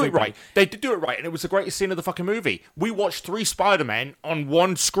 They did do it right. They did do it right, and it was the greatest scene of the fucking movie. We watched 3 Spider-Men on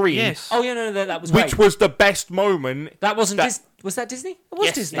one screen. Yes. Oh, yeah, no, that was which was the best moment. That wasn't... Was that Disney? It was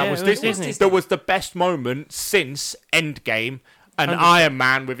yes, Disney. That was Disney. That was the best moment since Endgame, and Iron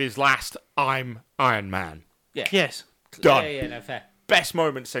Man with his last, I'm Iron Man. Yeah. Yes. Done. Yeah, no, fair. Best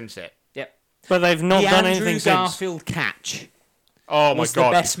moment since it. Yep. But they've not done anything since. The Andrew Garfield catch. Oh, my God. Was the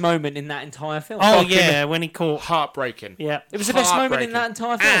best moment in that entire film. Oh, yeah, when he caught... Heartbreaking. Yeah. It was the best moment in that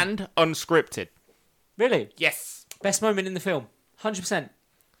entire film. And unscripted. Really? Yes. Best moment in the film. 100%.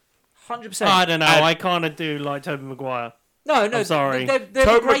 100%. I don't know. I kind of do like Tobey Maguire. No. I'm sorry.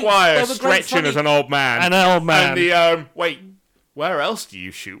 Tobey Maguire stretching as an old man. An old man. And the, wait... Where else do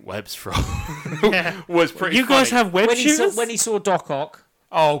you shoot webs from? Was pretty You guys have web shooters? When he saw Doc Ock.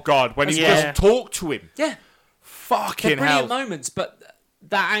 Oh, God. When he just talked to him. Yeah. Fucking They're hell. brilliant moments, but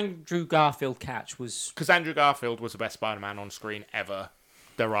that Andrew Garfield catch was... Because Andrew Garfield was the best Spider-Man on screen ever.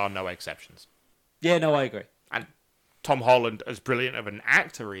 There are no exceptions. Yeah, no, I agree. And Tom Holland, as brilliant of an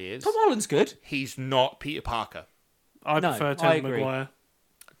actor he is... Tom Holland's good. He's not Peter Parker. I prefer Tobey Maguire.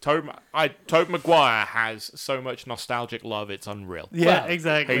 Tobey Maguire has so much nostalgic love, it's unreal. Yeah,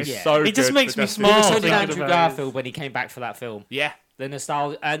 exactly. He's so It just good makes me Justice smile. So did Andrew Garfield when he came back for that film. Yeah. The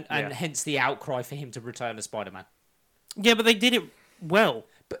nostalgia, and hence the outcry for him to return as Spider-Man. Yeah, but they did it well.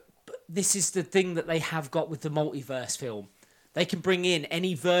 But this is the thing that they have got with the multiverse film. They can bring in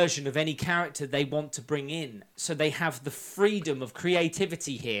any version of any character they want to bring in. So they have the freedom of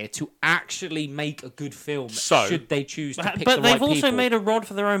creativity here to actually make a good film, should they choose to pick the right people. But they've also made a rod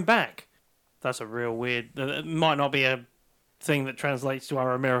for their own back. That's a real weird... It might not be a thing that translates to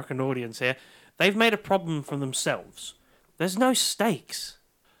our American audience here. They've made a problem for themselves. There's no stakes.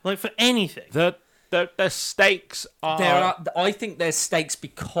 Like, for anything. The stakes are... I think there's stakes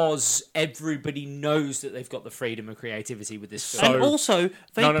because everybody knows that they've got the freedom of creativity with this film. And also,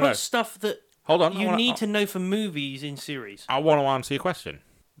 they put stuff that you need to know for movies in series. I want to answer your question.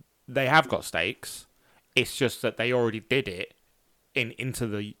 They have got stakes. It's just that they already did it in Into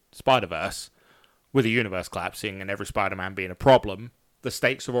the Spider-Verse with the universe collapsing and every Spider-Man being a problem. The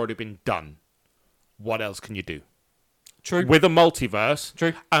stakes have already been done. What else can you do? True. With a multiverse.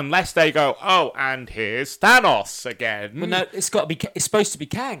 True. Unless they go, oh, and here's Thanos again. Well, no, it's supposed to be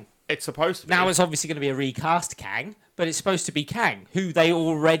Kang. It's supposed to be. Now it's obviously going to be a recast Kang, but it's supposed to be Kang, who they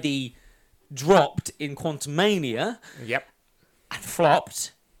already dropped in Quantumania. Yep. And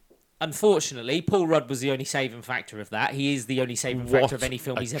flopped. Unfortunately, Paul Rudd was the only saving factor of that. He is the only saving factor of any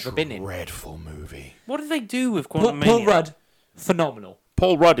film he's ever been in. Dreadful movie. What did they do with Quantumania? Paul Rudd, phenomenal.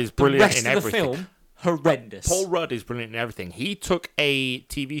 Paul Rudd is brilliant in everything. The rest of the film, horrendous. Paul Rudd is brilliant in everything. He took a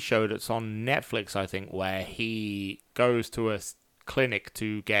TV show that's on Netflix, I think, where he goes to a clinic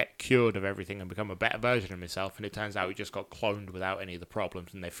to get cured of everything and become a better version of himself, and it turns out he just got cloned without any of the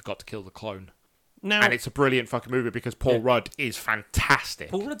problems, and they forgot to kill the clone. Now, and it's a brilliant fucking movie because Paul Rudd is fantastic.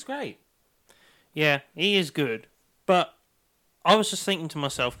 Paul Rudd's great. Yeah, he is good. But I was just thinking to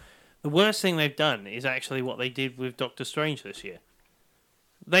myself, the worst thing they've done is actually what they did with Doctor Strange this year.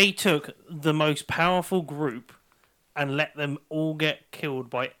 They took the most powerful group and let them all get killed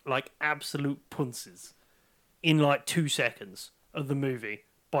by, like, absolute punces in, like, 2 seconds of the movie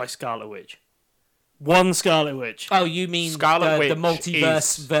by Scarlet Witch. One Scarlet Witch. Oh, you mean Scarlet Witch the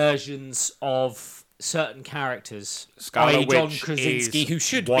multiverse versions of certain characters? Scarlet John Witch Krasinski, is who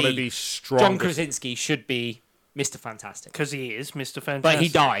should one be of the strongest. John Krasinski should be Mr. Fantastic. Because he is Mr. Fantastic. But he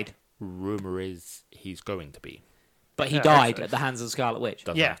died. Rumour is he's going to be. But he died at the hands of the Scarlet Witch.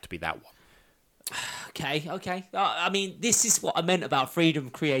 Doesn't have to be that one. Okay. I mean, this is what I meant about freedom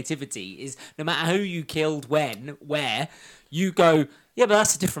of creativity, is no matter who you killed, when, where, you go, yeah, but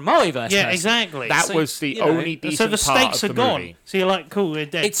that's a different multiverse. Yeah, person. Exactly. That was the only decent so the part stakes of are the gone. movie. So you're like, cool, we're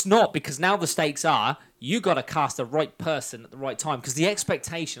dead. It's not, because now the stakes are, you got to cast the right person at the right time. Because the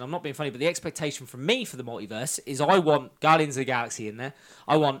expectation, I'm not being funny, but the expectation from me for the multiverse is I want Guardians of the Galaxy in there.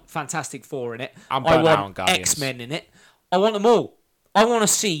 I want Fantastic Four in it. I want X-Men in it. I want them all. I want to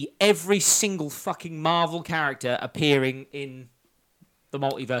see every single fucking Marvel character appearing in the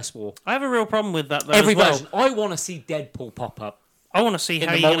multiverse war. I have a real problem with that, though. Every as well. version. I want to see Deadpool pop up. I want to see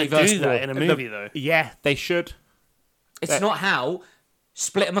how you're going to do that in a movie, though. Yeah, they should. It's not how.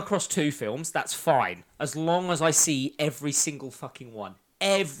 Split them across 2 films, that's fine. As long as I see every single fucking one.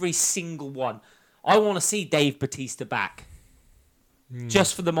 Every single one. I want to see Dave Bautista back.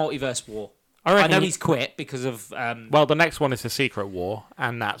 Just for the multiverse war. I know he's quit because of... Well, the next one is the Secret War,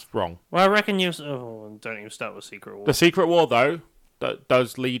 and that's wrong. Well, I reckon you... Oh, don't even start with Secret War. The Secret War, though, that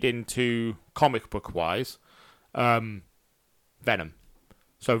does lead into, comic book-wise, Venom.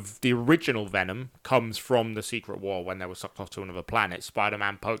 So the original Venom comes from the Secret War when they were sucked off to another planet.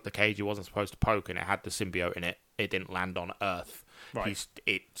 Spider-Man poked the cage he wasn't supposed to poke, and it had the symbiote in it. It didn't land on Earth. Right.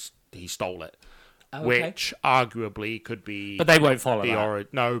 He stole it. Okay. Which arguably could be... But they won't follow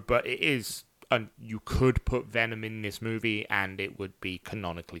that. No, but it is... And you could put Venom in this movie, and it would be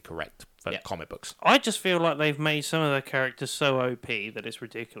canonically correct for comic books. I just feel like they've made some of their characters so OP that it's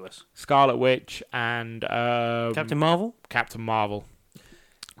ridiculous. Scarlet Witch and... Captain Marvel? Captain Marvel.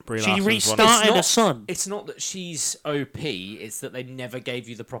 She restarted a son. It's not that she's OP, it's that they never gave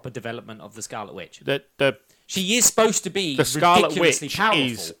you the proper development of the Scarlet Witch. She is supposed to be the Scarlet ridiculously Witch powerful.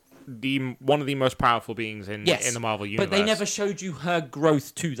 Is one of the most powerful beings in the Marvel universe. But they never showed you her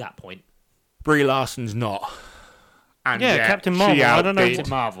growth to that point. Brie Larson's not. And Captain Marvel. I don't know. Captain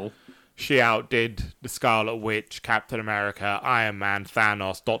Marvel. She outdid the Scarlet Witch, Captain America, Iron Man,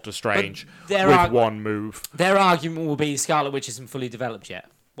 Thanos, Doctor Strange with one move. Their argument will be Scarlet Witch isn't fully developed yet.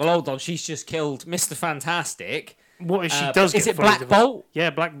 Well, hold on. She's just killed Mr. Fantastic. What if she does? Is it Black Bolt? Yeah,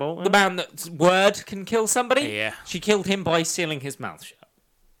 Black Bolt. Yeah. The man that word can kill somebody. Yeah. She killed him by sealing his mouth shut.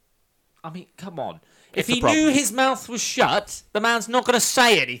 I mean, come on. If he knew his mouth was shut, the man's not going to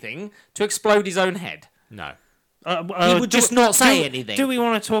say anything to explode his own head. No. He would just not say anything. Do we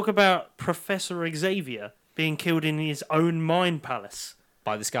want to talk about Professor Xavier being killed in his own mind palace?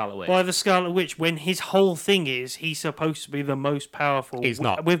 By the Scarlet Witch. By the Scarlet Witch, when his whole thing is he's supposed to be the most powerful. He's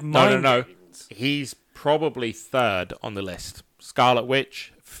not. With mind No. He's probably third on the list. Scarlet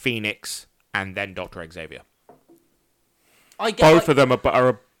Witch, Phoenix, and then Dr. Xavier. Both of them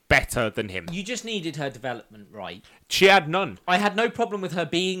are better than him. You just needed her development right. She had none. I had no problem with her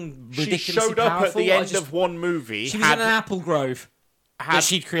being ridiculously She showed up powerful. at the end of one movie. She was in an apple grove that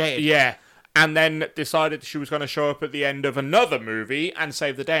she'd created. Yeah. And then decided she was going to show up at the end of another movie and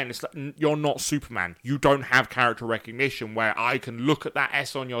save the day. And it's like, you're not Superman. You don't have character recognition where I can look at that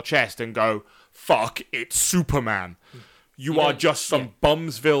S on your chest and go, fuck, it's Superman. You are just some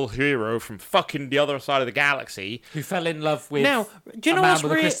Bumsville hero from fucking the other side of the galaxy who fell in love with do you know what's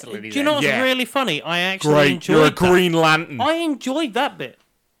really funny? I actually enjoyed You're a Green Lantern. I enjoyed that bit.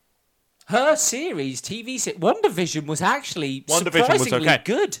 Her series, TV series, WandaVision was actually surprisingly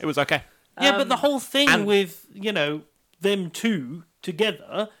good. It was okay. Yeah, but the whole thing with, them two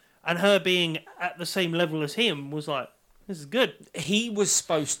together and her being at the same level as him was like, this is good. He was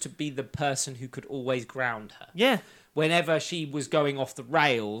supposed to be the person who could always ground her. Yeah. Whenever she was going off the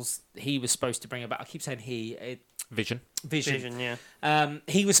rails, he was supposed to bring her back. I keep saying Vision, yeah.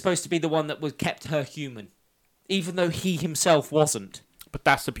 He was supposed to be the one that was kept her human, even though he himself wasn't. But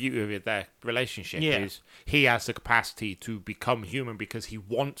that's the beauty of their relationship. Yeah. Is he has the capacity to become human because he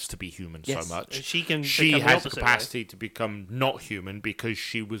wants to be human so much. She has the capacity to become not human because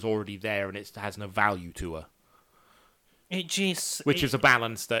she was already there and it has no value to her. Which is a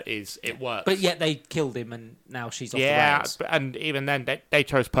balance that it works. But yet they killed him and now she's off the rails. Yeah, and even then they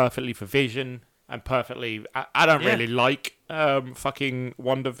chose perfectly for Vision and perfectly... I don't really like fucking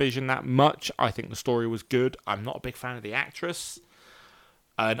WandaVision that much. I think the story was good. I'm not a big fan of the actress.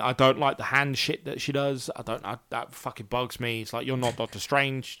 And I don't like the hand shit that she does. That fucking bugs me. It's like, you're not Doctor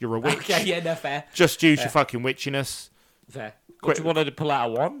Strange. You're a witch. Okay, yeah, no, fair. Just use your fucking witchiness. Fair. What, do you want her to pull out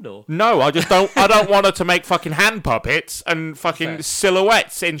a wand or? No, I just don't. I don't want her to make fucking hand puppets and fucking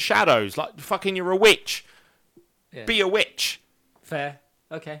silhouettes in shadows. Like, fucking, you're a witch. Yeah. Be a witch. Fair.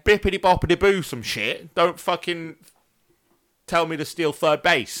 Okay. Bippity boppity boo some shit. Don't fucking tell me to steal third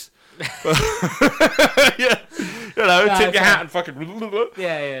base. Yeah. Tip your hat and fucking...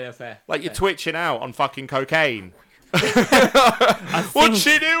 Yeah, fair. Like, you're twitching out on fucking cocaine. What's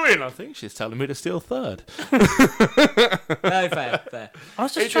she doing? I think she's telling me to steal third. No, fair. I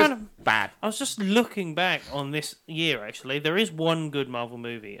was just bad. I was just looking back on this year. Actually, there is one good Marvel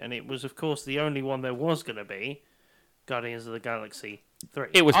movie, and it was, of course, the only one there was going to be. Guardians of the Galaxy 3.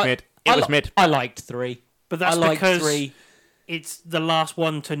 It was mid. It was mid. I liked 3. But that's because 3. It's the last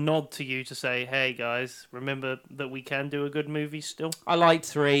one to nod to you to say, hey, guys, remember that we can do a good movie still? I liked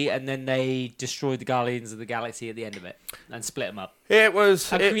 3, and then they destroyed the Guardians of the Galaxy at the end of it and split them up. It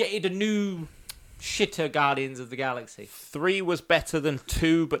was... And created a new, shitter Guardians of the Galaxy. 3 was better than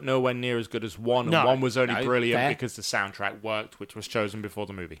 2, but nowhere near as good as 1. And 1 was only brilliant because the soundtrack worked, which was chosen before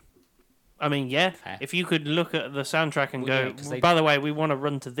the movie. I mean, yeah. Fair. If you could look at the soundtrack and go, by the way, we want to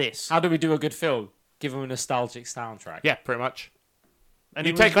run to this. How do we do a good film? Give them a nostalgic soundtrack. Yeah, pretty much. And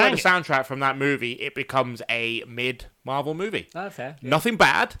you take away the soundtrack from that movie, it becomes a mid-Marvel movie. Oh, fair. Yeah. Nothing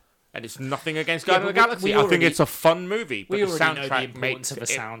bad, and it's nothing against Guardians of the Galaxy. I think it's a fun movie, but the soundtrack makes of a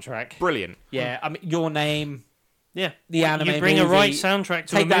soundtrack brilliant. Yeah, I mean, Your Name. Yeah, the anime. You bring movie, a right soundtrack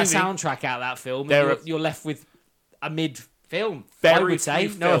to a movie. Take that soundtrack out of that film, and you're left with a mid-film. I would say,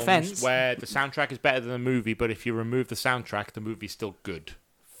 no offense, where the soundtrack is better than the movie, but if you remove the soundtrack, the movie's still good.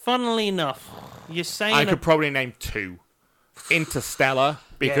 Funnily enough, you're saying I could probably name 2. Interstellar,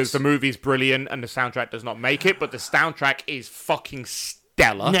 because the movie's brilliant and the soundtrack does not make it, but the soundtrack is fucking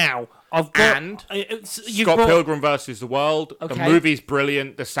stellar. Now, I've got... And Scott Pilgrim vs. the World, the movie's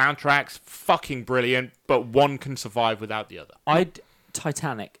brilliant, the soundtrack's fucking brilliant, but one can survive without the other.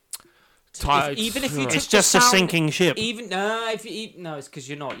 Titanic. Even if you it's just a sinking ship. It's because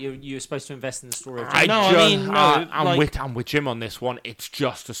you're not. You're supposed to invest in the story. I'm with Jim on this one. It's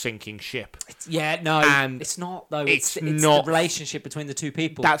just a sinking ship. It's not though. It's not the relationship between the two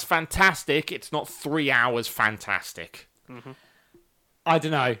people. That's fantastic. It's not 3 hours fantastic. Mm-hmm. I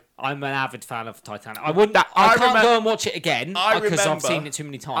don't know. I'm an avid fan of Titanic. I can't go and watch it again because I've seen it too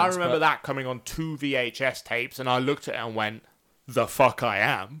many times. I remember that coming on 2 VHS tapes, and I looked at it and went, "The fuck I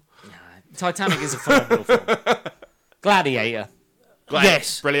am." Titanic is a phenomenal film. Gladiator.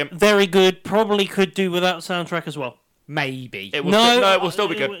 Yes. Brilliant. Very good. Probably could do without soundtrack as well. Maybe. It will still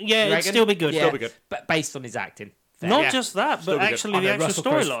be good. It'll still be good. Yeah. Still be good. But based on his acting. Not just that, but actually the actual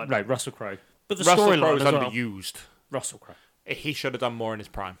storyline. No, Russell Crowe. But the storyline was underused. Russell Crowe. He should have done more in his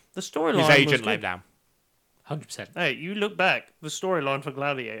prime. The storyline his agent laid down. 100%. Hey, you look back, the storyline for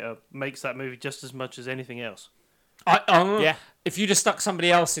Gladiator makes that movie just as much as anything else. If you'd have stuck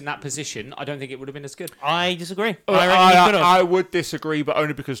somebody else in that position, I don't think it would have been as good. I disagree. I would disagree, but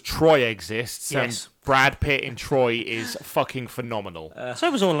only because Troy exists. Yes. And Brad Pitt in Troy is fucking phenomenal.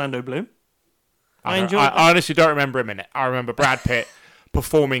 So was Orlando Bloom. I honestly don't remember him in it. I remember Brad Pitt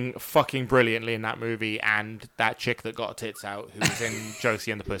performing fucking brilliantly in that movie, and that chick that got her tits out who was in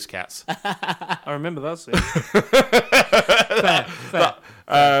Josie and the Pussycats. I remember that scene. Fair.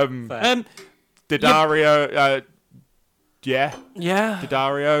 Daddario... Yeah.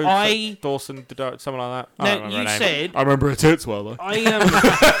 Daddario. Dawson, someone like that. No, you said... I remember her tits well, though. I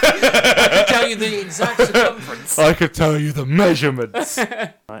could tell you the exact circumference. I could tell you the measurements.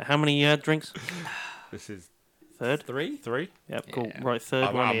 Right, how many drinks? This is... Third? Three? Yep, cool. Right,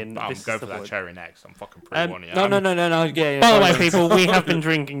 third one in. I'm going for that cherry next. I'm fucking pretty one. No. Yeah, by the way, people, we have been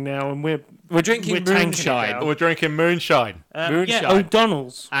drinking now, and we're drinking moonshine. We're drinking moonshine. Yeah,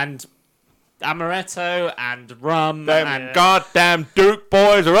 O'Donnell's. And amaretto and rum. Them goddamn Duke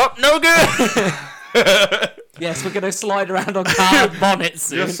boys are up no good. Yes, we're going to slide around on car bonnets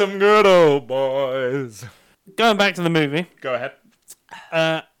soon. Just some good old boys. Going back to the movie. Go ahead.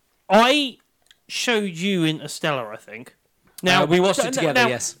 I showed you Interstellar, I think. Now we watched it together.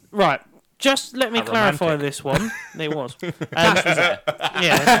 Yes. Right. Just let me clarify this one. It was.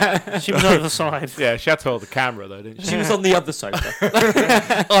 Yeah, she was on the other side. Yeah, she had to hold the camera though, didn't she? She was on the other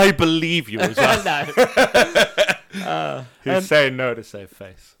sofa. I believe you as well. No. He's saying no to save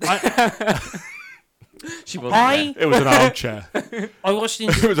face. She wasn't. It was an armchair. I watched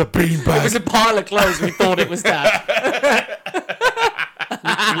it. It was a beanbag. It was a pile of clothes. We thought it was that.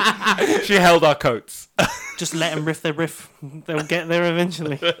 She held our coats. Just let them riff their riff. They'll get there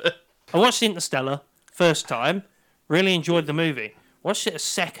eventually. I watched Interstellar first time. Really enjoyed the movie. Watched it a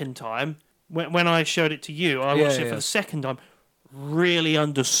second time. When I showed it to you, I watched it for the second time. Really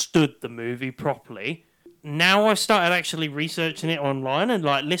understood the movie properly. Now I've started actually researching it online and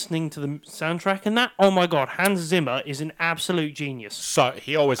like listening to the soundtrack and that. Oh my god, Hans Zimmer is an absolute genius. So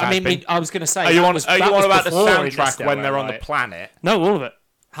he always has been. I was going to say. Are you on about the soundtrack when they're on the planet? No, all of it.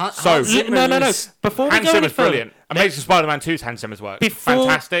 Hans Zimmer no. Before we Hans go any Zimmer's further, brilliant. Amazing Spider-Man 2's Hans Zimmer's work.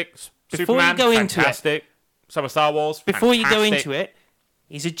 Fantastic. Superman, you go into fantastic. Some of Star Wars, Before fantastic. you go into it,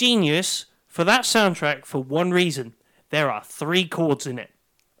 he's a genius for that soundtrack for one reason. there are 3 chords in it,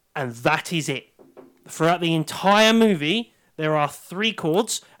 and that is it. Throughout the entire movie, there are 3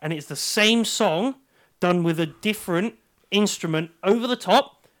 chords, and it's the same song done with a different instrument over the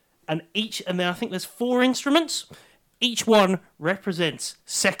top, and then I think there's 4 instruments. Each one represents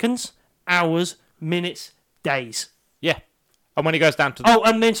seconds, hours, minutes, days. Yeah. And when he goes down to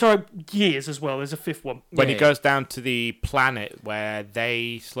and then years as well. There's a 5th one. When he goes down to the planet where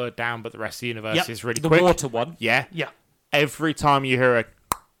they slow it down, but the rest of the universe is really quick. The water one. Yeah. Yeah. Every time you hear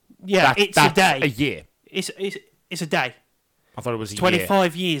it's a day. A year. It's a day. I thought it was a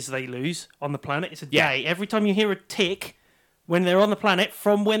 25 years they lose on the planet. It's a day. Every time you hear a tick when they're on the planet,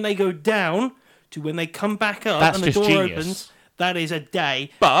 from when they go down to when they come back up and the door opens, that is a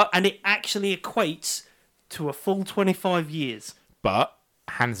day. And it actually equates to a full 25 years. But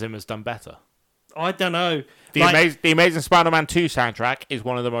Hans Zimmer's done better. I don't know. The Amazing Spider-Man 2 soundtrack is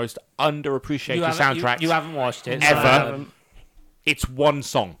one of the most underappreciated soundtracks you haven't watched it ever. It's one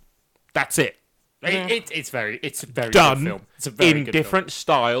song. That's it. It's a very done good film. It's a very in good different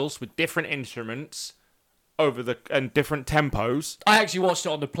styles with different instruments and different tempos. I actually watched it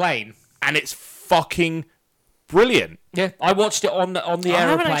on the plane, and it's fucking brilliant. Yeah, I watched it on the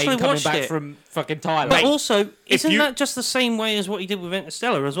aeroplane coming back from fucking Thailand. But also, isn't that just the same way as what he did with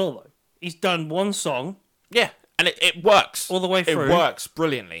Interstellar as well? Though he's done one song. Yeah, and it works all the way through. It works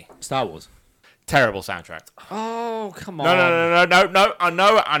brilliantly. Star Wars. Terrible soundtrack. Oh, come on. No.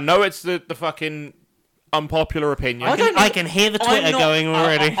 I know it's the fucking unpopular opinion. I can hear the Twitter going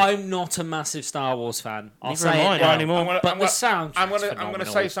already. I'm not a massive Star Wars fan. I'll say it now. Anymore. But the sound. I'm gonna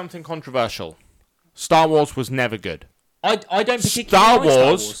say something controversial. Star Wars was never good. I don't particularly Star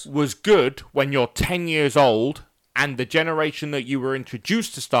Wars was good when you're 10 years old and the generation that you were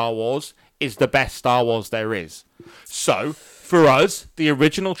introduced to Star Wars is the best Star Wars there is. So, for us, the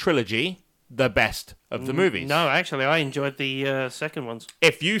original trilogy, the best of the movies. No, actually, I enjoyed the second ones.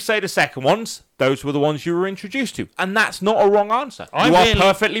 If you say the second ones, those were the ones you were introduced to. And that's not a wrong answer. You are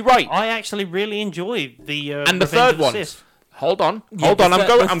perfectly right. I actually really enjoyed the and the third ones. Hold on.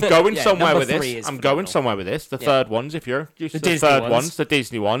 I'm going somewhere with this. I'm going somewhere with this. The third ones, if you're used to the third ones, the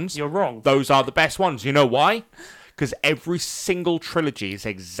Disney ones. You're wrong. Those are the best ones. You know why? Because every single trilogy is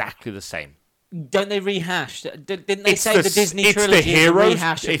exactly the same. Don't they rehash? Didn't they say the Disney trilogy is a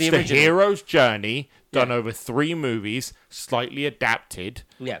rehash of the original? It's the hero's journey done over 3 movies, slightly adapted.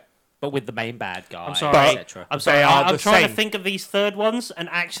 Yeah, but with the main bad guy, I'm sorry. etc. I'm sorry. I'm trying to think of these third ones, and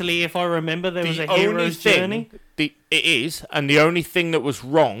actually, if I remember, there was a hero's journey. It is, and the only thing that was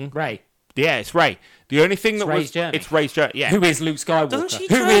wrong... Ray. Yeah, it's Ray. The only thing that was... Journey. It's Ray's journey, yeah. Who is Luke Skywalker? Doesn't she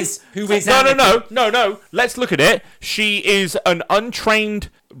Who is No. Let's look at it. She is an untrained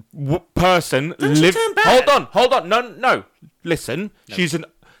person. She turn bad? Hold on. No. Listen. No.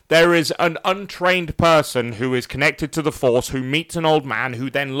 There is an untrained person who is connected to the Force who meets an old man who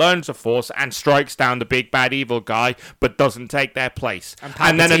then learns the Force and strikes down the big bad evil guy but doesn't take their place.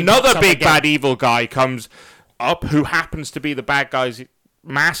 And then another big bad evil guy comes up who happens to be the bad guy's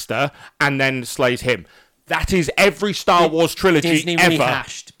master and then slays him. That is every Star Wars trilogy Disney ever.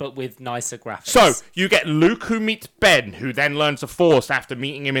 Rehashed, but with nicer graphics. So, you get Luke who meets Ben, who then learns the Force after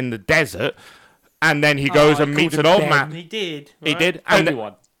meeting him in the desert, and then he goes and meets an old man. He did. Right? He did.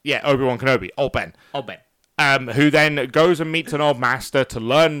 Obi-Wan. Yeah, Obi-Wan Kenobi. Old Ben. Who then goes and meets an old master to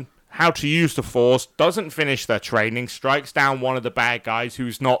learn how to use the Force, doesn't finish their training, strikes down one of the bad guys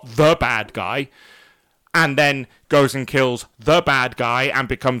who's not the bad guy, and then goes and kills the bad guy and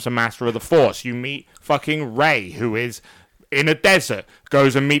becomes a master of the Force. You meet fucking Rey, who is in a desert,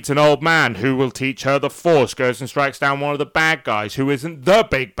 goes and meets an old man who will teach her the Force, goes and strikes down one of the bad guys who isn't the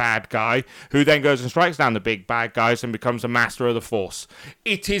big bad guy, who then goes and strikes down the big bad guys and becomes a master of the Force.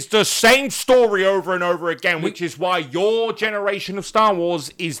 It is the same story over and over again, which is why your generation of Star Wars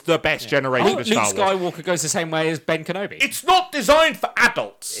is the best generation of Star Wars. Luke Skywalker goes the same way as Ben Kenobi. It's not designed for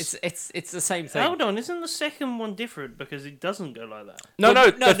adults. It's the same thing. Hold on, isn't the second one different because it doesn't go like that? No,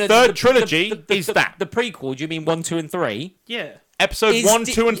 the third trilogy is that. The prequel, do you mean 1, 2, and 3? Yeah. Episode 1,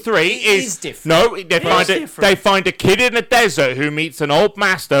 2, and 3 is different. No, they find a kid in a desert who meets an old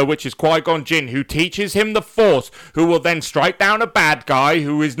master, which is Qui-Gon Jinn, who teaches him the Force, who will then strike down a bad guy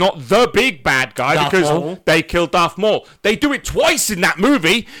who is not the big bad guy because they killed Darth Maul. They do it twice in that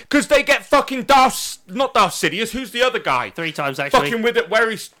movie because they get fucking not Darth Sidious, who's the other guy? 3 times actually. Fucking with it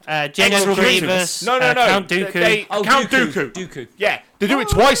where he's... General Grievous. No. Count Dooku. Count Dooku. Yeah, they do it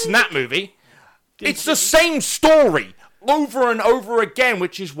twice in that movie. It's the same story. Over and over again,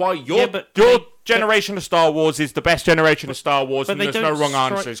 which is why your generation of Star Wars is the best generation of Star Wars, and there's no wrong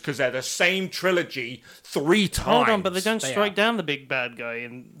answers because they're the same trilogy 3 times. Hold on, but they don't strike down the big bad guy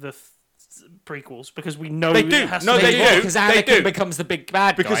in the prequels because we know they do. No, they do because Anakin becomes the big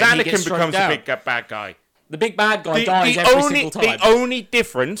bad guy. Because Anakin becomes the big bad guy. The big bad guy dies every single time. The only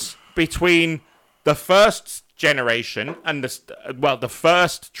difference between the first generation and the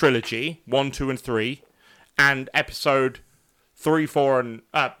first trilogy 1, 2, and 3, and episode 3, 4, and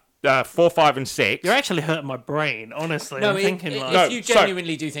 4, 5, and 6. You're actually hurting my brain, honestly. No, if you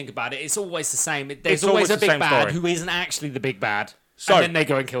genuinely do think about it, it's always the same. There's always a big bad who isn't actually the big bad. So, and then they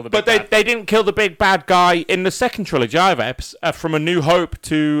go and kill the big bad. But they didn't kill the big bad guy in the second trilogy either, from A New Hope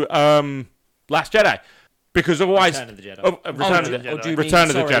to Last Jedi. Because otherwise... Return of the Jedi. Return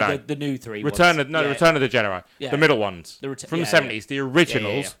of the Jedi. The new 3 Return of the Jedi. The middle ones. From the 70s. The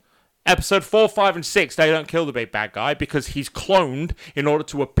originals. Episode 4, 5, and 6, they don't kill the big bad guy because he's cloned in order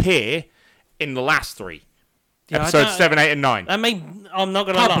to appear in the last 3. Episodes 7, 8, and 9. I'm not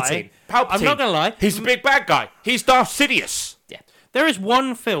going to lie. Palpatine. I'm not going to lie. He's the big bad guy. He's Darth Sidious. Yeah. There is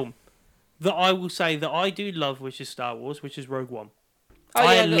one film that I will say that I do love, which is Star Wars, which is Rogue One.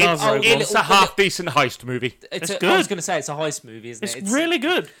 I love Rogue One. It's a half-decent heist movie. It's good. I was going to say it's a heist movie, isn't it? It's really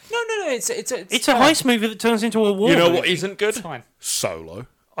good. No. It's a heist movie that turns into a war You know movie. what isn't good? It's fine. Solo.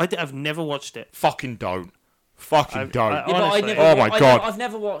 I've never watched it. Fucking don't. Don't. Oh my God. I've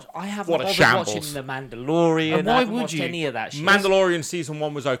never watched... I haven't bothered watching The Mandalorian. And why I haven't would watched you? any of that shit. Mandalorian season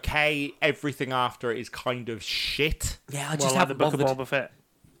 1 was okay. Everything after it is kind of shit. Yeah, I just haven't bothered. The Book of Boba Fett.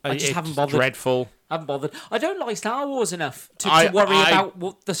 I just haven't bothered. Dreadful. I haven't bothered. I don't like Star Wars enough to worry about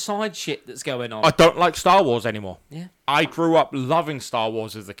what the side shit that's going on. I don't like Star Wars anymore. Yeah. I grew up loving Star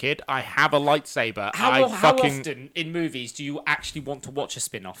Wars as a kid. I have a lightsaber. How often in movies do you actually want to watch a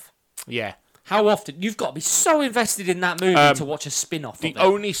spin-off? Yeah. How often? You've got to be so invested in that movie to watch a spin-off of it. The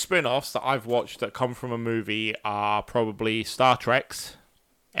only spin-offs that I've watched that come from a movie are probably Star Trek's.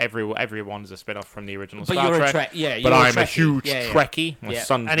 Everyone's a spin-off from the original Star Trek. But I'm a huge Trekkie. My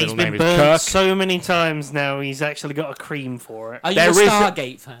son's middle name is Kirk. And he's been burned so many times now, he's actually got a cream for it. Are you a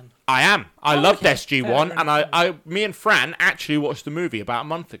Stargate fan? I am. I loved SG-1, and me and Fran actually watched the movie about a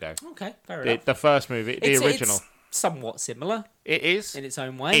month ago. Okay, fair enough. The first movie, the original. It's somewhat similar. It is. In its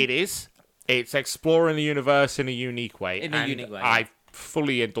own way. It is. It's exploring the universe in a unique way. I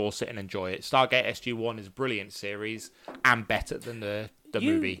fully endorse it and enjoy it. Stargate SG-1 is a brilliant series and better than the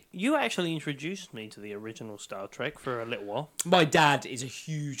movie. You actually introduced me to the original Star Trek for a little while. My dad is a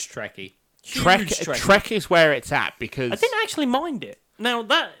huge Trekkie. Trek is where it's at because... I didn't actually mind it. Now,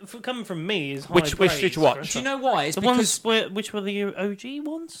 that coming from me is high Which did you watch? Do you know why? It's which were the OG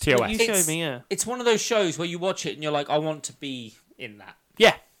ones? TOS. You showed me, yeah. It's one of those shows where you watch it and you're like, I want to be in that.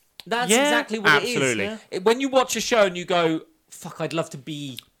 Yeah. That's exactly what it is. Absolutely. When you watch a show and you go, fuck, I'd love to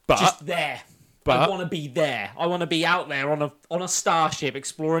be just there. I want to be there. I want to be out there on a starship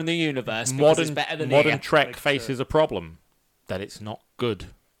exploring the universe because it's better than Modern Trek faces a problem. That it's not good.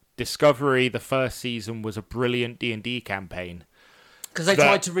 Discovery, the first season, was a brilliant D&D campaign. Because they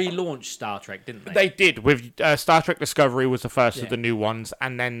tried to relaunch Star Trek, didn't they? They did. With Star Trek Discovery was the first of the new ones,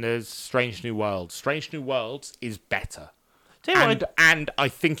 and then there's Strange New Worlds. Strange New Worlds is better. And I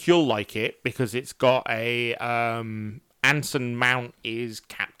think you'll like it because it's got a... Anson Mount is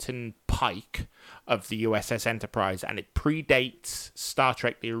Captain Pike of the USS Enterprise, and it predates Star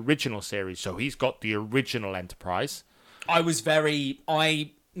Trek, the original series, so he's got the original Enterprise. My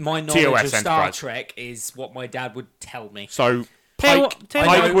knowledge of Star Trek is what my dad would tell me. So I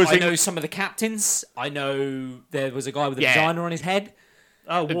know some of the captains. I know there was a guy with a vagina on his head.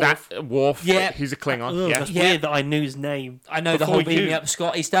 Oh, Worf. Worf. Yeah, he's a Klingon. That's weird that I knew his name. I know the whole beam me up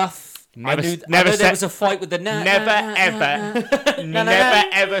Scotty stuff. I know there was a fight with the never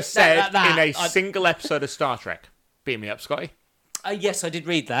ever said in a single episode of Star Trek. Beam me up, Scotty. Yes, I did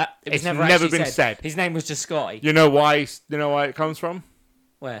read that. It's never been said. His name was just Scotty. You know why? You know why it comes from?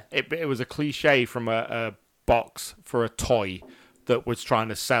 Where? It was a cliche from a box for a toy that was trying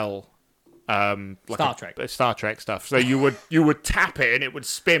to sell Star Trek stuff. So you would tap it and it would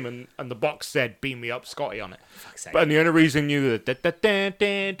spin and the box said "Beam me up, Scotty" on it. But the only reason you knew that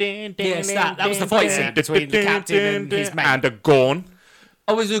was the fight scene between the captain and his mate and a Gorn.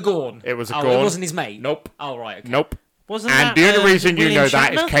 Oh, it was a Gorn. It was a Gorn. It wasn't his mate. Nope. Oh right. Okay. Nope. Wasn't and the only reason you know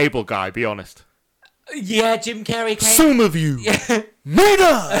that is Cable Guy. Be honest. Yeah, Jim Carrey came. Some of you.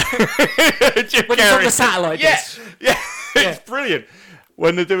 Murder! Jim when he's on the satellite. Yeah. It's brilliant.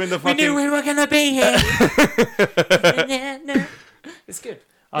 When they're doing the fucking... We knew we were going to be here. It's good.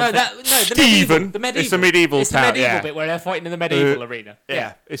 Stephen. The medieval. It's the medieval It's the medieval bit where they're fighting in the medieval arena.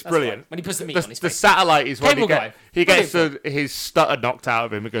 Yeah, it's brilliant. When he puts the meat on his face. The satellite is when he gets Brilliant. his stutter knocked out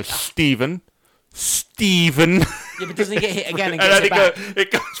of him. He goes, Stephen. Yeah, but doesn't he get hit again and gets it back?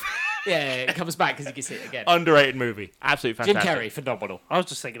 It goes... Yeah, it comes back because he gets hit again. Underrated movie. Absolutely Jim fantastic. Carrey, phenomenal. I was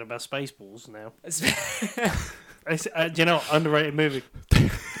just thinking about Spaceballs now. Do you know, underrated movie.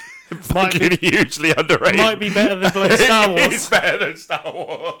 Might be hugely underrated. Might be better than Star Wars. It's better than Star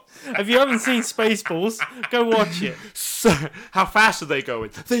Wars. If you haven't seen Spaceballs, go watch it. So, how fast are they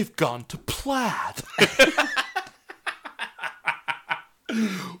going? They've gone to Plaid.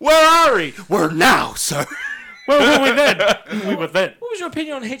 Where are we? We're now, sir. Where were we then? We were then. What was your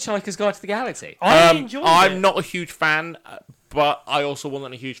opinion on Hitchhiker's Guide to the Galaxy? I enjoyed it. I'm not a huge fan, but I also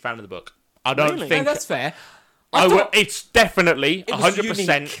wasn't a huge fan of the book. I don't Really? think... No, that's fair. It's definitely it was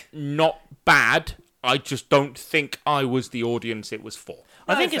 100% unique. not bad. I just don't think I was the audience it was for.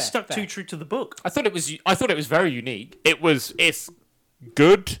 I think fair, it stuck fair. too true to the book. I thought it was very unique. It's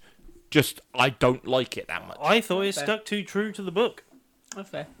good, just I don't like it that much. I thought it Fair. stuck too true to the book. Oh,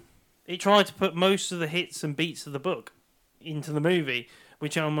 fair. It tried to put most of the hits and beats of the book into the movie,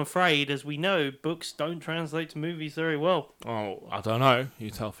 which I'm afraid, as we know, books don't translate to movies very well. Oh, I don't know. You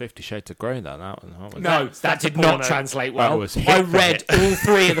tell 50 Shades of Grey that was... No, that That's a did not porno. translate That well. was hit I for read hit. all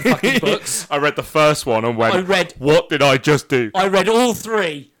 3 of the fucking books. I read the first one and went, I read- what did I just do? I read all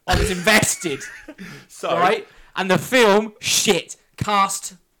 3. I was invested. So, Right? And the film, shit.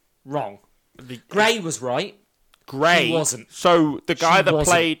 Cast, wrong. Grey was right. Grey She wasn't. So the guy She that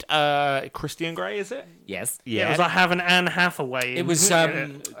wasn't. played Christian Grey, is it? Yes. Yeah. It was like having Anne Hathaway. It was,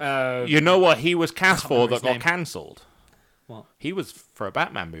 You know what he was cast for remember that his got name. cancelled? What? He was for a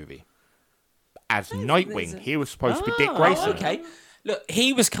Batman movie. As Nightwing. He was supposed to be Dick Oh, Grayson. okay. Look,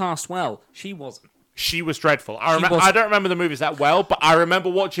 he was cast well. She wasn't. She was dreadful. wasn't. I don't remember the movies that well, but I remember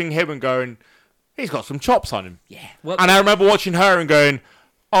watching him and going, he's got some chops on him. Yeah. Well, And I remember watching her and going,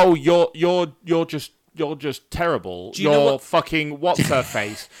 oh, you're just terrible. Do you know You're what- fucking what's her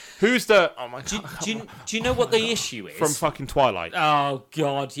face? Who's the oh my god? do you know what the issue is? From fucking Twilight. Oh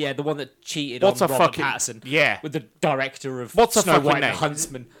god, yeah, the one that cheated What's on a Robert fucking- Pattinson. yeah. With the director of What's her Snow fucking White and name? the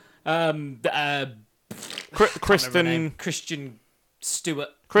Huntsman. Remember her Kristen name. Christian Stewart.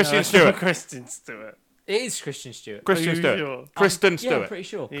 Kristen Stewart. Kristen Stewart. It is Christian Stewart. Kristen you Stewart. sure? Kristen Yeah, Stewart. I'm pretty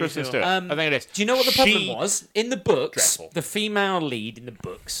sure. Kristen sure? Stewart. I think it is. Do you know what the problem She- was? In the books, Dreadful. the female lead in the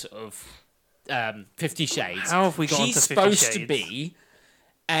books of 50 Shades, How have we got she's onto 50 supposed to Shades? be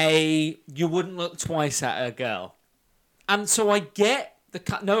a you wouldn't look twice at her girl. And so I get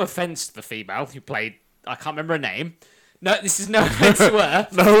no offence to the female who played, I can't remember her name. No, this is no offence to her.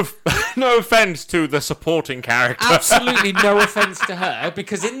 No offense to the supporting character. Absolutely no offence to her,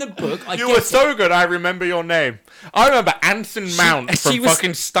 because in the book, I You get were it. so good, I remember your name. I remember Anson Mount she from was-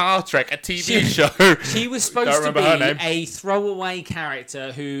 fucking Star Trek, a TV she- show. She was Don't supposed to remember her name. be a throwaway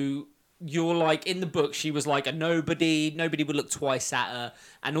character who you're like in the book. She was like a nobody. Nobody would look twice at her,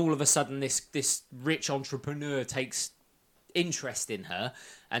 and all of a sudden, this rich entrepreneur takes interest in her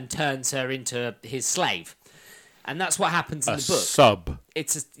and turns her into his slave, and that's what happens in A the book. sub.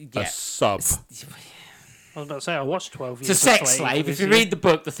 It's A sub. I was about to say, I watched 12 Years It's a a sex slave. this If you year. read the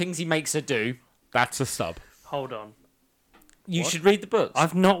book, the things he makes her do, That's a sub. Hold on. you should read the books.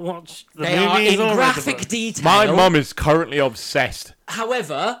 I've not watched the They are movies in or read the graphic book. detail. My mum is currently obsessed.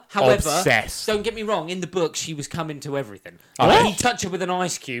 However, Obsessed. don't get me wrong. In the book, she was coming to everything. Oh. Like, he'd touch her with an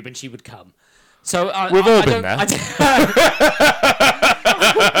ice cube, and she would come. So We've all been don't- there.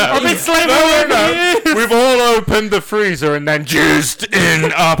 I've been slaving No. We've all opened the freezer and then juiced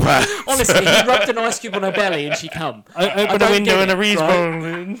in upper. Honestly, he rubbed an ice cube on her belly, and she come. I opened a don't window get and a it, reese right?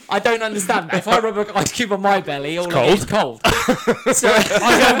 bone. I don't understand. If I rub an ice cube on my belly, all cold. it's cold. So I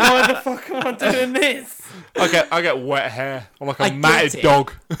go, why the fuck am I doing this? I get wet hair. I'm like I a get matted it.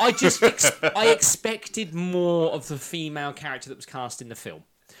 dog. I just I expected more of the female character that was cast in the film.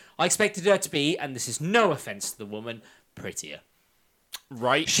 I expected her to be, and this is no offense to the woman, prettier.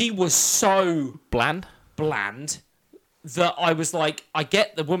 Right. She was so Bland. bland that I was like, I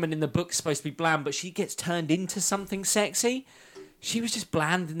get the woman in the book is supposed to be bland, but she gets turned into something sexy. She was just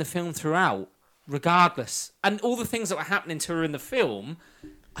bland in the film throughout, regardless. And all the things that were happening to her in the film,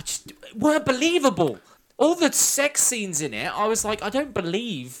 I just weren't believable. All the sex scenes in it, I was like, I don't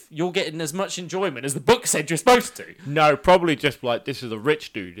believe you're getting as much enjoyment as the book said you're supposed to. No, probably just like, this is a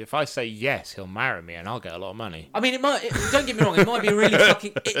rich dude. If I say yes, he'll marry me and I'll get a lot of money. I mean, don't get me wrong, it might be a really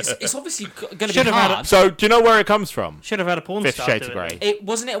fucking... It's obviously going to be Should have had hard. So, do you know where it comes from? Should have had a porn 50 star Shades do of it. Grey.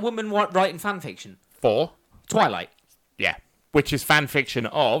 Wasn't it a woman writing fan fiction? 4. Twilight. Yeah. Which is fan fiction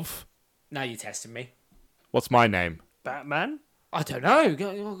of... Now you're testing me. What's my name? Batman? I don't know.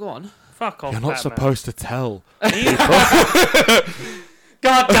 Go on. Fuck off, You're not Batman. supposed to tell. God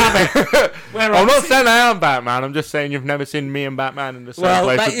damn it! I'm not saying I am Batman. I'm just saying you've never seen me and Batman in the same Well,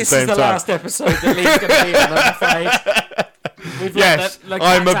 place at the this same is the time. last episode that Lee's going to be on, I'm afraid. Yes,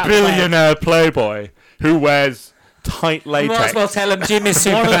 I'm a billionaire playboy who wears tight latex. We might as well tell him Jim is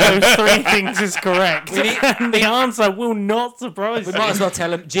Superman. One of those three things is correct. And the answer will not surprise you. We might as well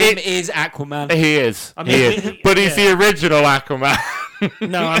tell him Jim is Aquaman. He is. But he's the original Aquaman.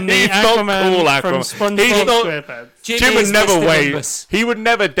 No, I'm the Aquaman from SpongeBob SquarePants. Jim would never waste. He would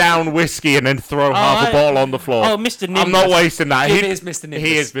never down whiskey and then throw half a bottle on the floor. Oh, Mr. Nimbus. I'm not wasting that. Jim is Mr. Nimbus.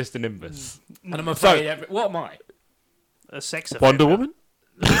 He is Mr. Nimbus. And I'm afraid... what am I? A sex offender. Wonder Woman?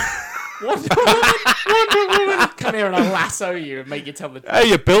 Wonder Woman. Come here and I'll lasso you and make you tell the truth. Hey,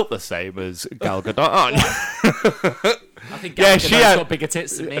 you're built the same as Gal Gadot, aren't you? I think Gal Gadot's got bigger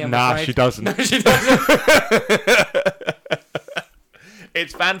tits than me, I'm afraid. She doesn't. No, she doesn't.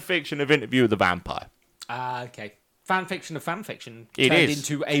 It's fan fiction of Interview with the Vampire. Okay. Fan fiction of fan fiction turned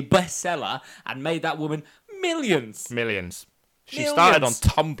into a bestseller and made that woman millions. She started on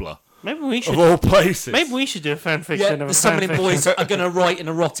Tumblr. Maybe we should. Of all places. Maybe we should do a fan fiction of a some fan of boys are going to write an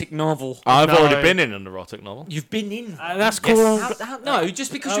erotic novel. I've already been in an erotic novel. You've been in. That's cool. Yes. No,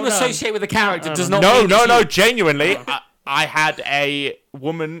 just because you associate with a character does not mean No, genuinely. I had a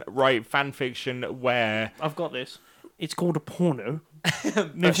woman write fan fiction where... I've got this. It's called a porno.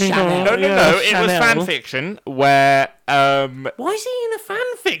 No. It was fan fiction where... Why is he in a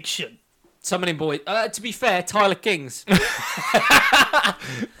fan fiction? Summoning boys. To be fair, Tyler King's.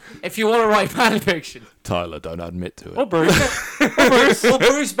 If you want to write fan fiction. Tyler, don't admit to it. Or Bruce. Or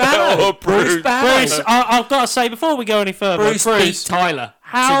Bruce Banner. Bruce Banner. I've got to say, before we go any further, Bruce beat Tyler.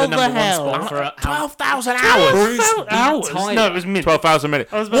 How to the number hell? one spot for 12,000 hours. Bruce beat hours? Tyler. No, it was minutes. 12,000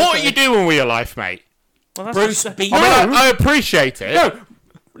 minutes. What are you doing with your life, mate? Well, Bruce beat I appreciate it. No,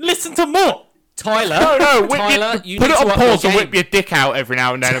 listen to more. Tyler. No. Tyler, you put need it to on up pause your and game. whip your dick out every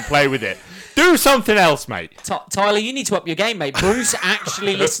now and then and play with it. Do something else, mate. Tyler, you need to up your game, mate. Bruce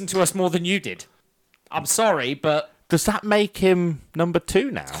actually listened to us more than you did. I'm sorry, but... Does that make him number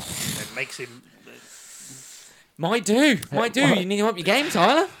 2 now? It makes him... Might do. You need to up your game,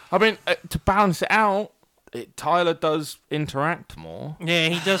 Tyler. I mean, to balance it out, Tyler does interact more. Yeah,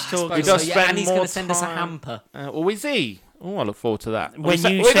 he does talk. He does spend and he's going to send us a hamper. Is he? Oh, I look forward to that. We're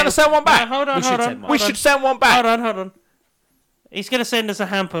going to send one back. Hold on. We should send one back. Hold on. He's going to send us a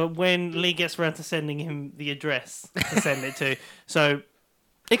hamper when Lee gets around to sending him the address to send it to. So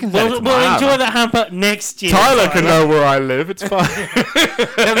we'll enjoy that hamper next year. Tyler can know where I live. It's fine.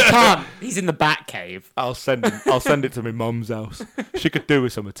 No, we can't. He's in the Bat Cave. I'll send it to my mum's house. She could do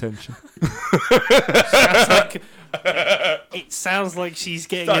with some attention. It sounds like she's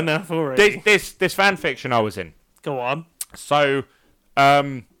getting enough already. This fan fiction I was in. Go on. So,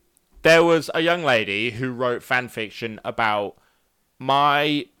 there was a young lady who wrote fan fiction about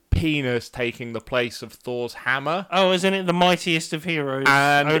my penis taking the place of Thor's hammer. Oh, isn't it the mightiest of heroes?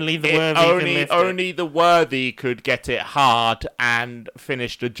 And only the worthy can lift only the worthy could get it hard and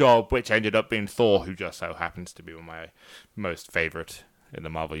finish the job, which ended up being Thor, who just so happens to be one of my most favourite in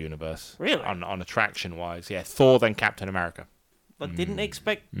the Marvel Universe. Really? On attraction-wise, yeah. Thor, then Captain America. But didn't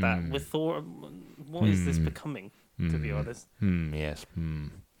expect that with Thor. What is this becoming, to be honest? Yes.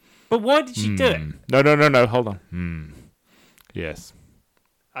 But why did she do it? No, hold on. Yes.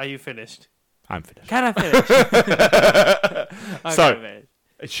 Are you finished? I'm finished. Can I finish? So,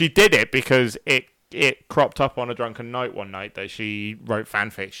 she did it because it cropped up on a drunken night one night that she wrote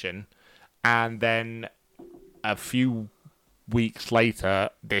fan fiction, and then a few weeks later,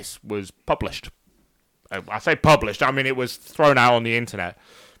 this was published. I say published, I mean it was thrown out on the internet.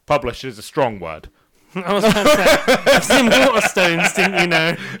 Published is a strong word. I was about to say, it's in Waterstones, didn't you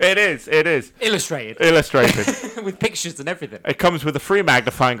know? It is. Illustrated. With pictures and everything. It comes with a free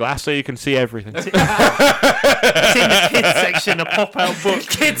magnifying glass so you can see everything. It's in the kids section, a pop-out book.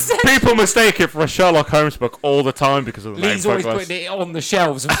 People mistake it for a Sherlock Holmes book all the time because of the Lee's always glass. putting it on the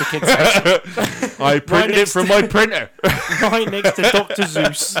shelves of the kids section. I printed it from my printer. Right next to Dr.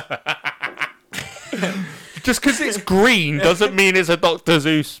 Zeus. Just because it's green doesn't mean it's a Dr.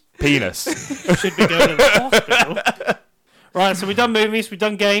 Zeus penis. Should be going to the hospital. Right, so we've done movies, we've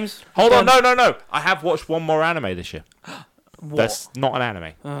done games. Hold on, no. I have watched one more anime this year. What? That's not an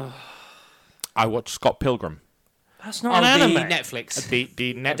anime. I watched Scott Pilgrim. That's not an anime. The Netflix.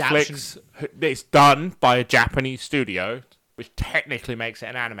 The Netflix. It's done by a Japanese studio, which technically makes it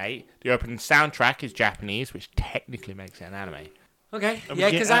an anime. The opening soundtrack is Japanese, which technically makes it an anime. Okay, yeah,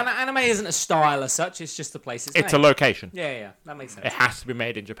 because anime isn't a style as such, it's just the place it's a location. Yeah, that makes sense. It has to be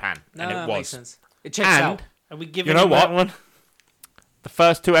made in Japan, and it that was. makes sense. It checks out. Are we giving you know what? that one? The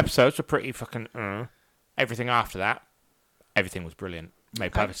first 2 episodes were pretty fucking... Everything after that, everything was brilliant.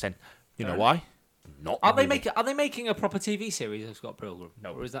 Made perfect sense. You know why? Are they making a proper TV series of Scott Pilgrim?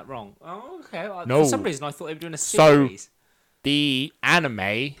 No. Or is that wrong? Oh, okay. No. For some reason, I thought they were doing a series. The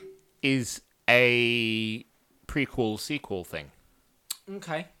anime is a prequel sequel thing.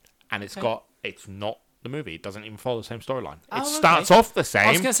 Okay. And it's not the movie. It doesn't even follow the same storyline. Oh, it starts off the same.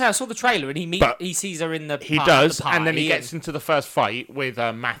 I was going to say, I saw the trailer and he sees her in the He does, and then he gets into the first fight with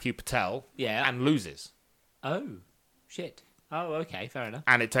Matthew Patel and loses. Oh, shit. Oh, okay, fair enough.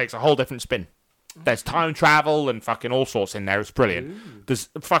 And it takes a whole different spin. There's time travel and fucking all sorts in there. It's brilliant. Ooh. There's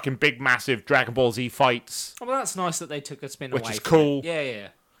fucking big, massive Dragon Ball Z fights. Oh, well, that's nice that they took a spin away. Which is cool. Yeah.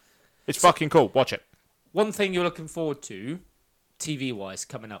 It's fucking cool. Watch it. One thing you're looking forward to, TV-wise,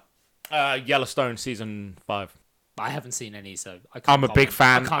 coming up? Yellowstone Season 5. I haven't seen any, so I can't I'm a comment. big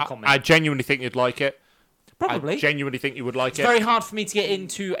fan. I can't comment. I genuinely think you'd like it. Probably. I genuinely think you would like it. It's very hard for me to get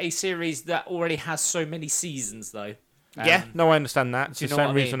into a series that already has so many seasons, though. I understand that. It's the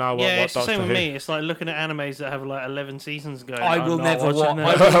same reason I watch Doctor Who. Yeah, it's the same with me. It's like looking at animes that have like 11 seasons going. I will never watch.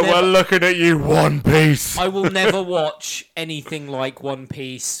 We're looking at you, One Piece. I will never watch anything like One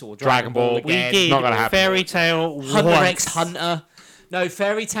Piece or Dragon Ball again. We did. Not gonna happen. Fairy Tail. Hunter x Hunter. No,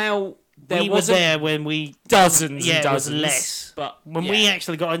 Fairy Tail. We were there when we dozens. Yeah, and dozens, it was less. But when we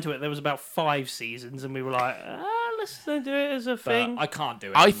actually got into it, there was about 5 seasons, and we were like, let's do it as a thing. I can't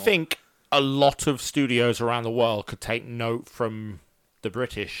do it. I think a lot of studios around the world could take note from the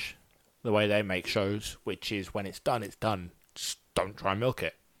British, the way they make shows, which is when it's done, it's done. Just don't try and milk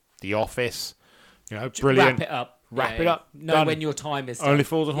it. The Office, brilliant. Wrap it up. Wrap it up. Know done. when your time is done. Only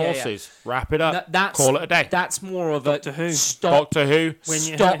Fools and Horses. Wrap it up. Call it a day. That's more of a Doctor Who. Doctor Who.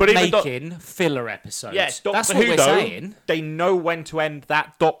 Stop making filler episodes. Yes, Doctor that's Who, what we're saying. They know when to end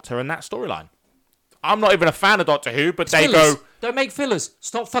that Doctor and that storyline. I'm not even a fan of Doctor Who, but they fillers. go... Don't make fillers.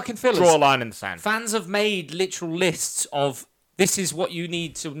 Stop fucking fillers. Draw a line in the sand. Fans have made literal lists of this is what you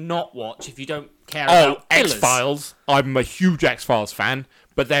need to not watch if you don't care about fillers. X-Files. I'm a huge X-Files fan,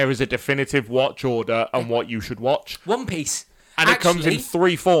 but there is a definitive watch order on what you should watch. One Piece. And it comes in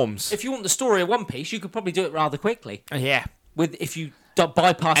 3 forms. If you want the story of One Piece, you could probably do it rather quickly. Yeah. If you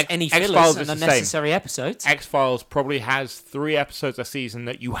bypass any fillers and unnecessary episodes. X-Files probably has 3 episodes a season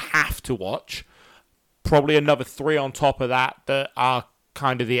that you have to watch. Probably another 3 on top of that are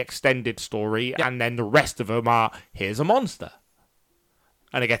kind of the extended story, and then the rest of them are, here's a monster.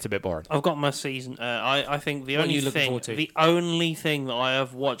 And it gets a bit boring. I've got my season. I think the only thing that I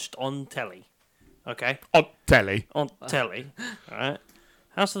have watched on telly, okay? On telly. All right?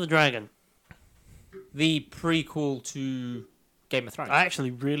 House of the Dragon. The prequel to Game of Thrones. I actually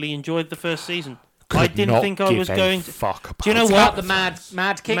really enjoyed the first season. I didn't think I was going to... Fuck about do you know what? The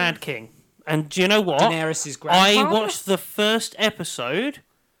Mad King? Mad King. And do you know what? Daenerys' grandfather? I watched the first episode,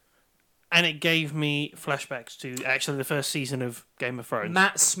 and it gave me flashbacks to actually the first season of Game of Thrones.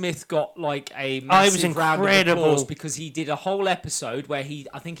 Matt Smith got like a massive round of applause because he did a whole episode where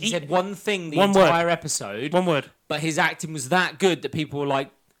I think he said one thing the entire episode. One word. But his acting was that good that people were like,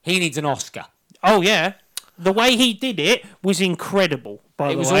 he needs an Oscar. Oh, yeah. The way he did it was incredible, by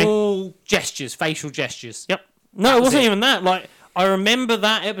the way. It was all gestures, facial gestures. Yep. No, it wasn't even that. Like, I remember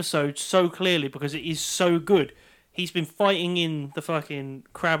that episode so clearly because it is so good. He's been fighting in the fucking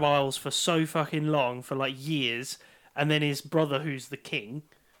Crab Isles for so fucking long, for like years, and then his brother, who's the king,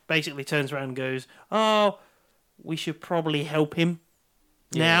 basically turns around and goes, "Oh, we should probably help him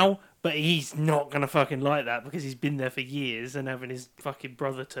now." But he's not going to fucking like that because he's been there for years, and having his fucking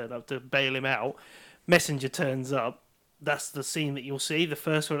brother turn up to bail him out. Messenger turns up. That's the scene that you'll see, the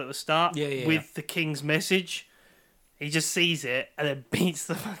first one at the start, with the king's message. He just sees it and then beats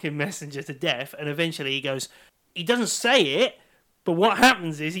the fucking messenger to death. And eventually he goes, he doesn't say it, but what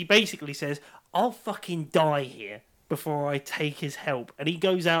happens is he basically says, I'll fucking die here before I take his help. And he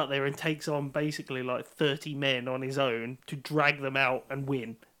goes out there and takes on basically like 30 men on his own to drag them out and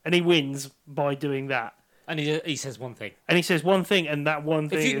win. And he wins by doing that. And he says one thing. And he says one thing, and that one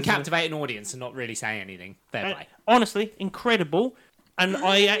thing if you can captivate an audience and not really say anything, fair play. Honestly, incredible. And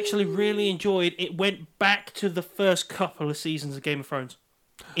I actually really enjoyed it. Went back to the first couple of seasons of Game of Thrones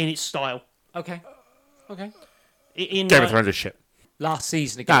in its style. Okay. Game of Thrones is shit. Last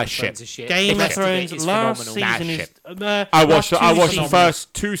season of Game of Thrones is shit. Game of Thrones last season is... I watched the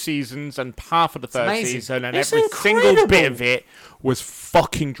first 2 seasons and half of the third season, and every single bit of it was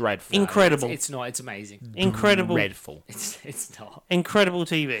fucking dreadful. Incredible. It's not. It's amazing. Incredible. Dreadful. It's not. Incredible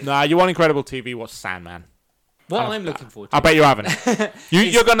TV. Nah, you want incredible TV? Watch Sandman. What I'm looking forward to. I bet you haven't.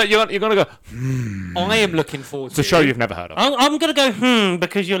 You're gonna go. I am looking forward to a show you've never heard of. I'm gonna go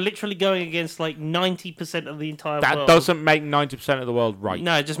because you're literally going against like 90% of the entire world. That doesn't make 90% of the world right.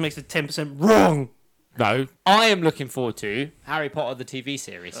 No, it just makes it 10% wrong. No. I am looking forward to Harry Potter the TV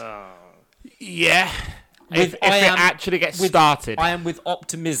series. Yeah. If it actually gets started. I am with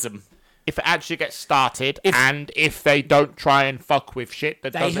optimism. if it actually gets started, and if they don't try and fuck with shit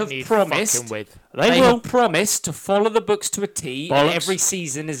that doesn't need fucking with. They have promised to follow the books to a T, and every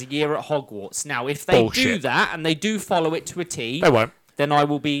season is a year at Hogwarts. Now, if they do that, and they do follow it to a T, they won't. Then I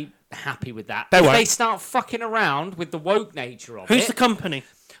will be happy with that. If they start fucking around with the woke nature of Who's the company?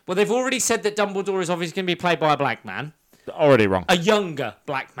 Well, they've already said that Dumbledore is obviously going to be played by a black man. Already wrong. A younger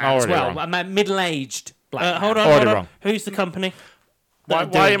black man as well. A middle-aged black man. Hold on. Wrong. Who's the company? Why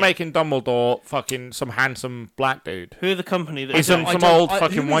are you making Dumbledore fucking some handsome black dude? Who are the company? He's some old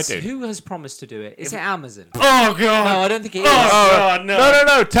fucking white dude. Who has promised to do it? Is it Amazon? Oh, God. No, I don't think it is. God, no.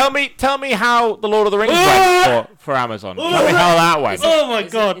 No. Tell me how the Lord of the Rings went for Amazon. Tell me how that went. Oh, my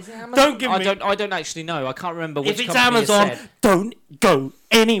God. Is it Amazon? Don't give me... I don't actually know. I can't remember which company company If it's Amazon, don't go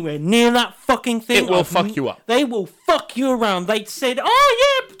anywhere near that fucking thing. It will fuck you up. They will fuck you around. They said,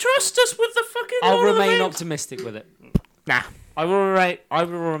 oh, yeah, trust us with the fucking I'll Lord of the remain Rings. optimistic with it. Nah. I will remain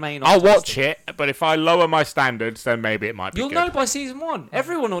optimistic. I'll watch it, but if I lower my standards, then maybe it might be good. You'll know by season 1.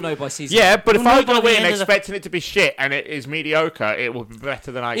 Everyone will know by season 1. Yeah, but You'll if I know go by the in end of the- expecting it to be shit and it is mediocre, it will be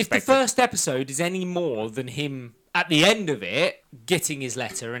better than I expected. If the first episode is any more than him, at the end of it, getting his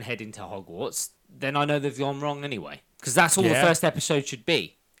letter and heading to Hogwarts, then I know they've gone wrong anyway. Because that's all the first episode should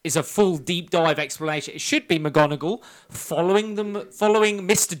be. Is a full deep dive explanation. It should be McGonagall following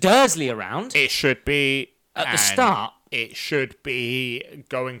Mr. Dursley around. It should be... At the start. It should be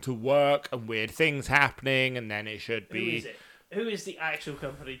going to work and weird things happening, and then it should be... Who is it? Who is the actual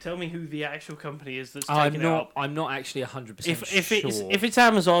company? Tell me who the actual company is that's taking it up. I'm not actually 100% sure. If it's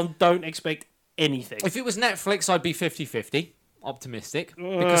Amazon, don't expect anything. If it was Netflix, I'd be 50-50. Optimistic.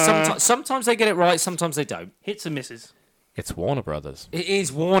 Because sometimes they get it right, sometimes they don't. Hits and misses. It's Warner Brothers. It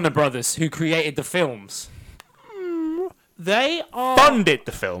is Warner Brothers who created the films. They are... Funded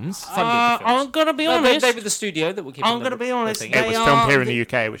the films. I'm going to be honest. They were the studio that were keeping I'm going to be honest. It was filmed here in the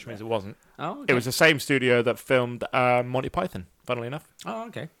UK, which means it wasn't. Oh, okay. It was the same studio that filmed Monty Python, funnily enough. Oh,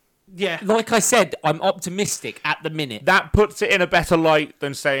 okay. Yeah. Like I said, I'm optimistic at the minute. That puts it in a better light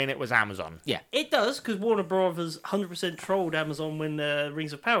than saying it was Amazon. Yeah. It does, because Warner Brothers 100% trolled Amazon when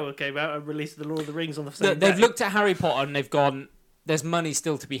Rings of Power came out and released The Lord of the Rings on the same day. They've looked at Harry Potter and they've gone, there's money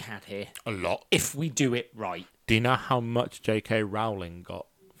still to be had here. A lot. If we do it right. Do you know how much J.K. Rowling got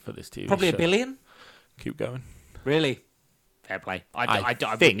for this TV Probably show? $1 billion? Keep going. Really? Fair play. I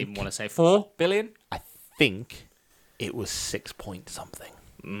think, wouldn't even want to say $4 billion. I think it was 6 point something.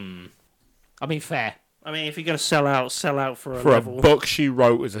 I mean, fair. I mean, if you're going to sell out for a For level. a book she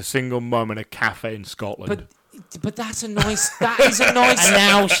wrote as a single mum in a cafe in Scotland. But that is a nice... And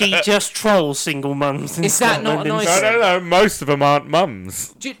now she just trolls single mums. Is that not a nice... No. Most of them aren't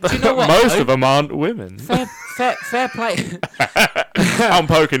mums. Do you know what? Most of them aren't women. Fair play. I'm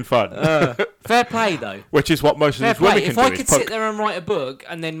poking fun. Fair play, though. Which is what most of these women can if do. I could sit there and write a book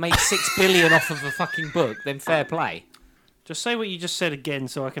and then make $6 billion off of a fucking book, then fair play. Just say what you just said again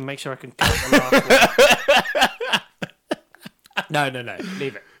so I can make sure I can cut the last one. No.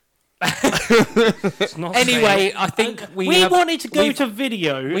 Leave it. It's not Anyway, fair. I think we wanted to go to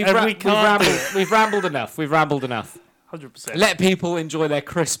video and we can't. We've rambled enough. 100%. Let people enjoy their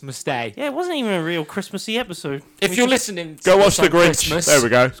Christmas day. Yeah, it wasn't even a real Christmassy episode. If you're listening to Go watch this The on Grinch. Christmas, There we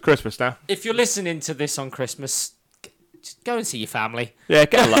go. It's Christmas now. if you're listening to this on Christmas, just go and see your family. Yeah,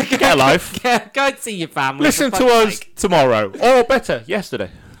 get a life. Go and see your family. Listen for to fuck's us sake. tomorrow. Or better,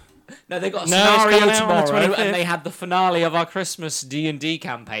 yesterday. No, they got a No, it's scenario coming out on the tomorrow, 25th. and they had the finale of our Christmas D&D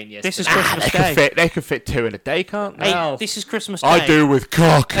campaign yesterday. This is Christmas Day. They could fit two in a day, can't they? Hey, Well, this is Christmas Day. I do with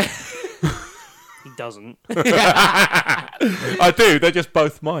cock. He doesn't. I do. They're just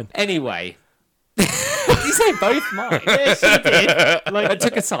both mine. Anyway. Did you say both mine? Yes, he did. Like, It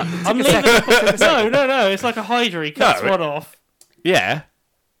took a time. I'm leaving. No. It's like a Hydra. He cuts one off. Yeah.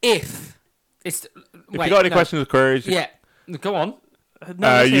 If you If you got any questions or queries, Yeah. Go on.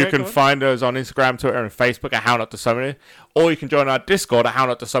 you can find us on Instagram, Twitter, and Facebook at How Not to Summon It, or you can join our Discord at How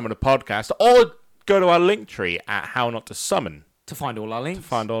Not to Summon a Podcast, or go to our link tree at How Not to Summon To find all our links. to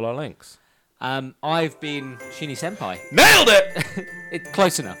find all our links. I've been Shini Senpai. Nailed it! It's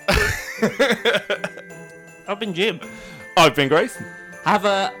close enough. I've been Jim. I've been Grayson. Have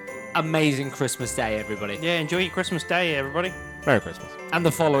a amazing Christmas day, everybody. Yeah, enjoy your Christmas Day, everybody. Merry Christmas. And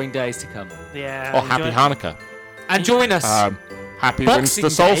the following days to come. Yeah. Or Happy Hanukkah. And join us. Happy Boxing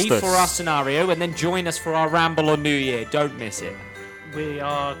Winter Day Solstice. for our scenario, and then join us for our Ramble on New Year. Don't miss it. We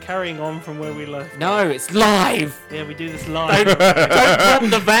are carrying on from where we left. No, it's live. Yeah, we do this live. Don't drop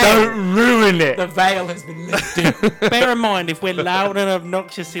the veil. Don't ruin it. The veil has been lifted. Bear in mind, if we're loud and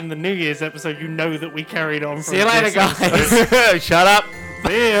obnoxious in the New Year's episode, you know that we carried on from See you later, this episode. guys. Shut up.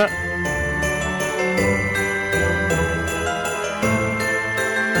 See ya.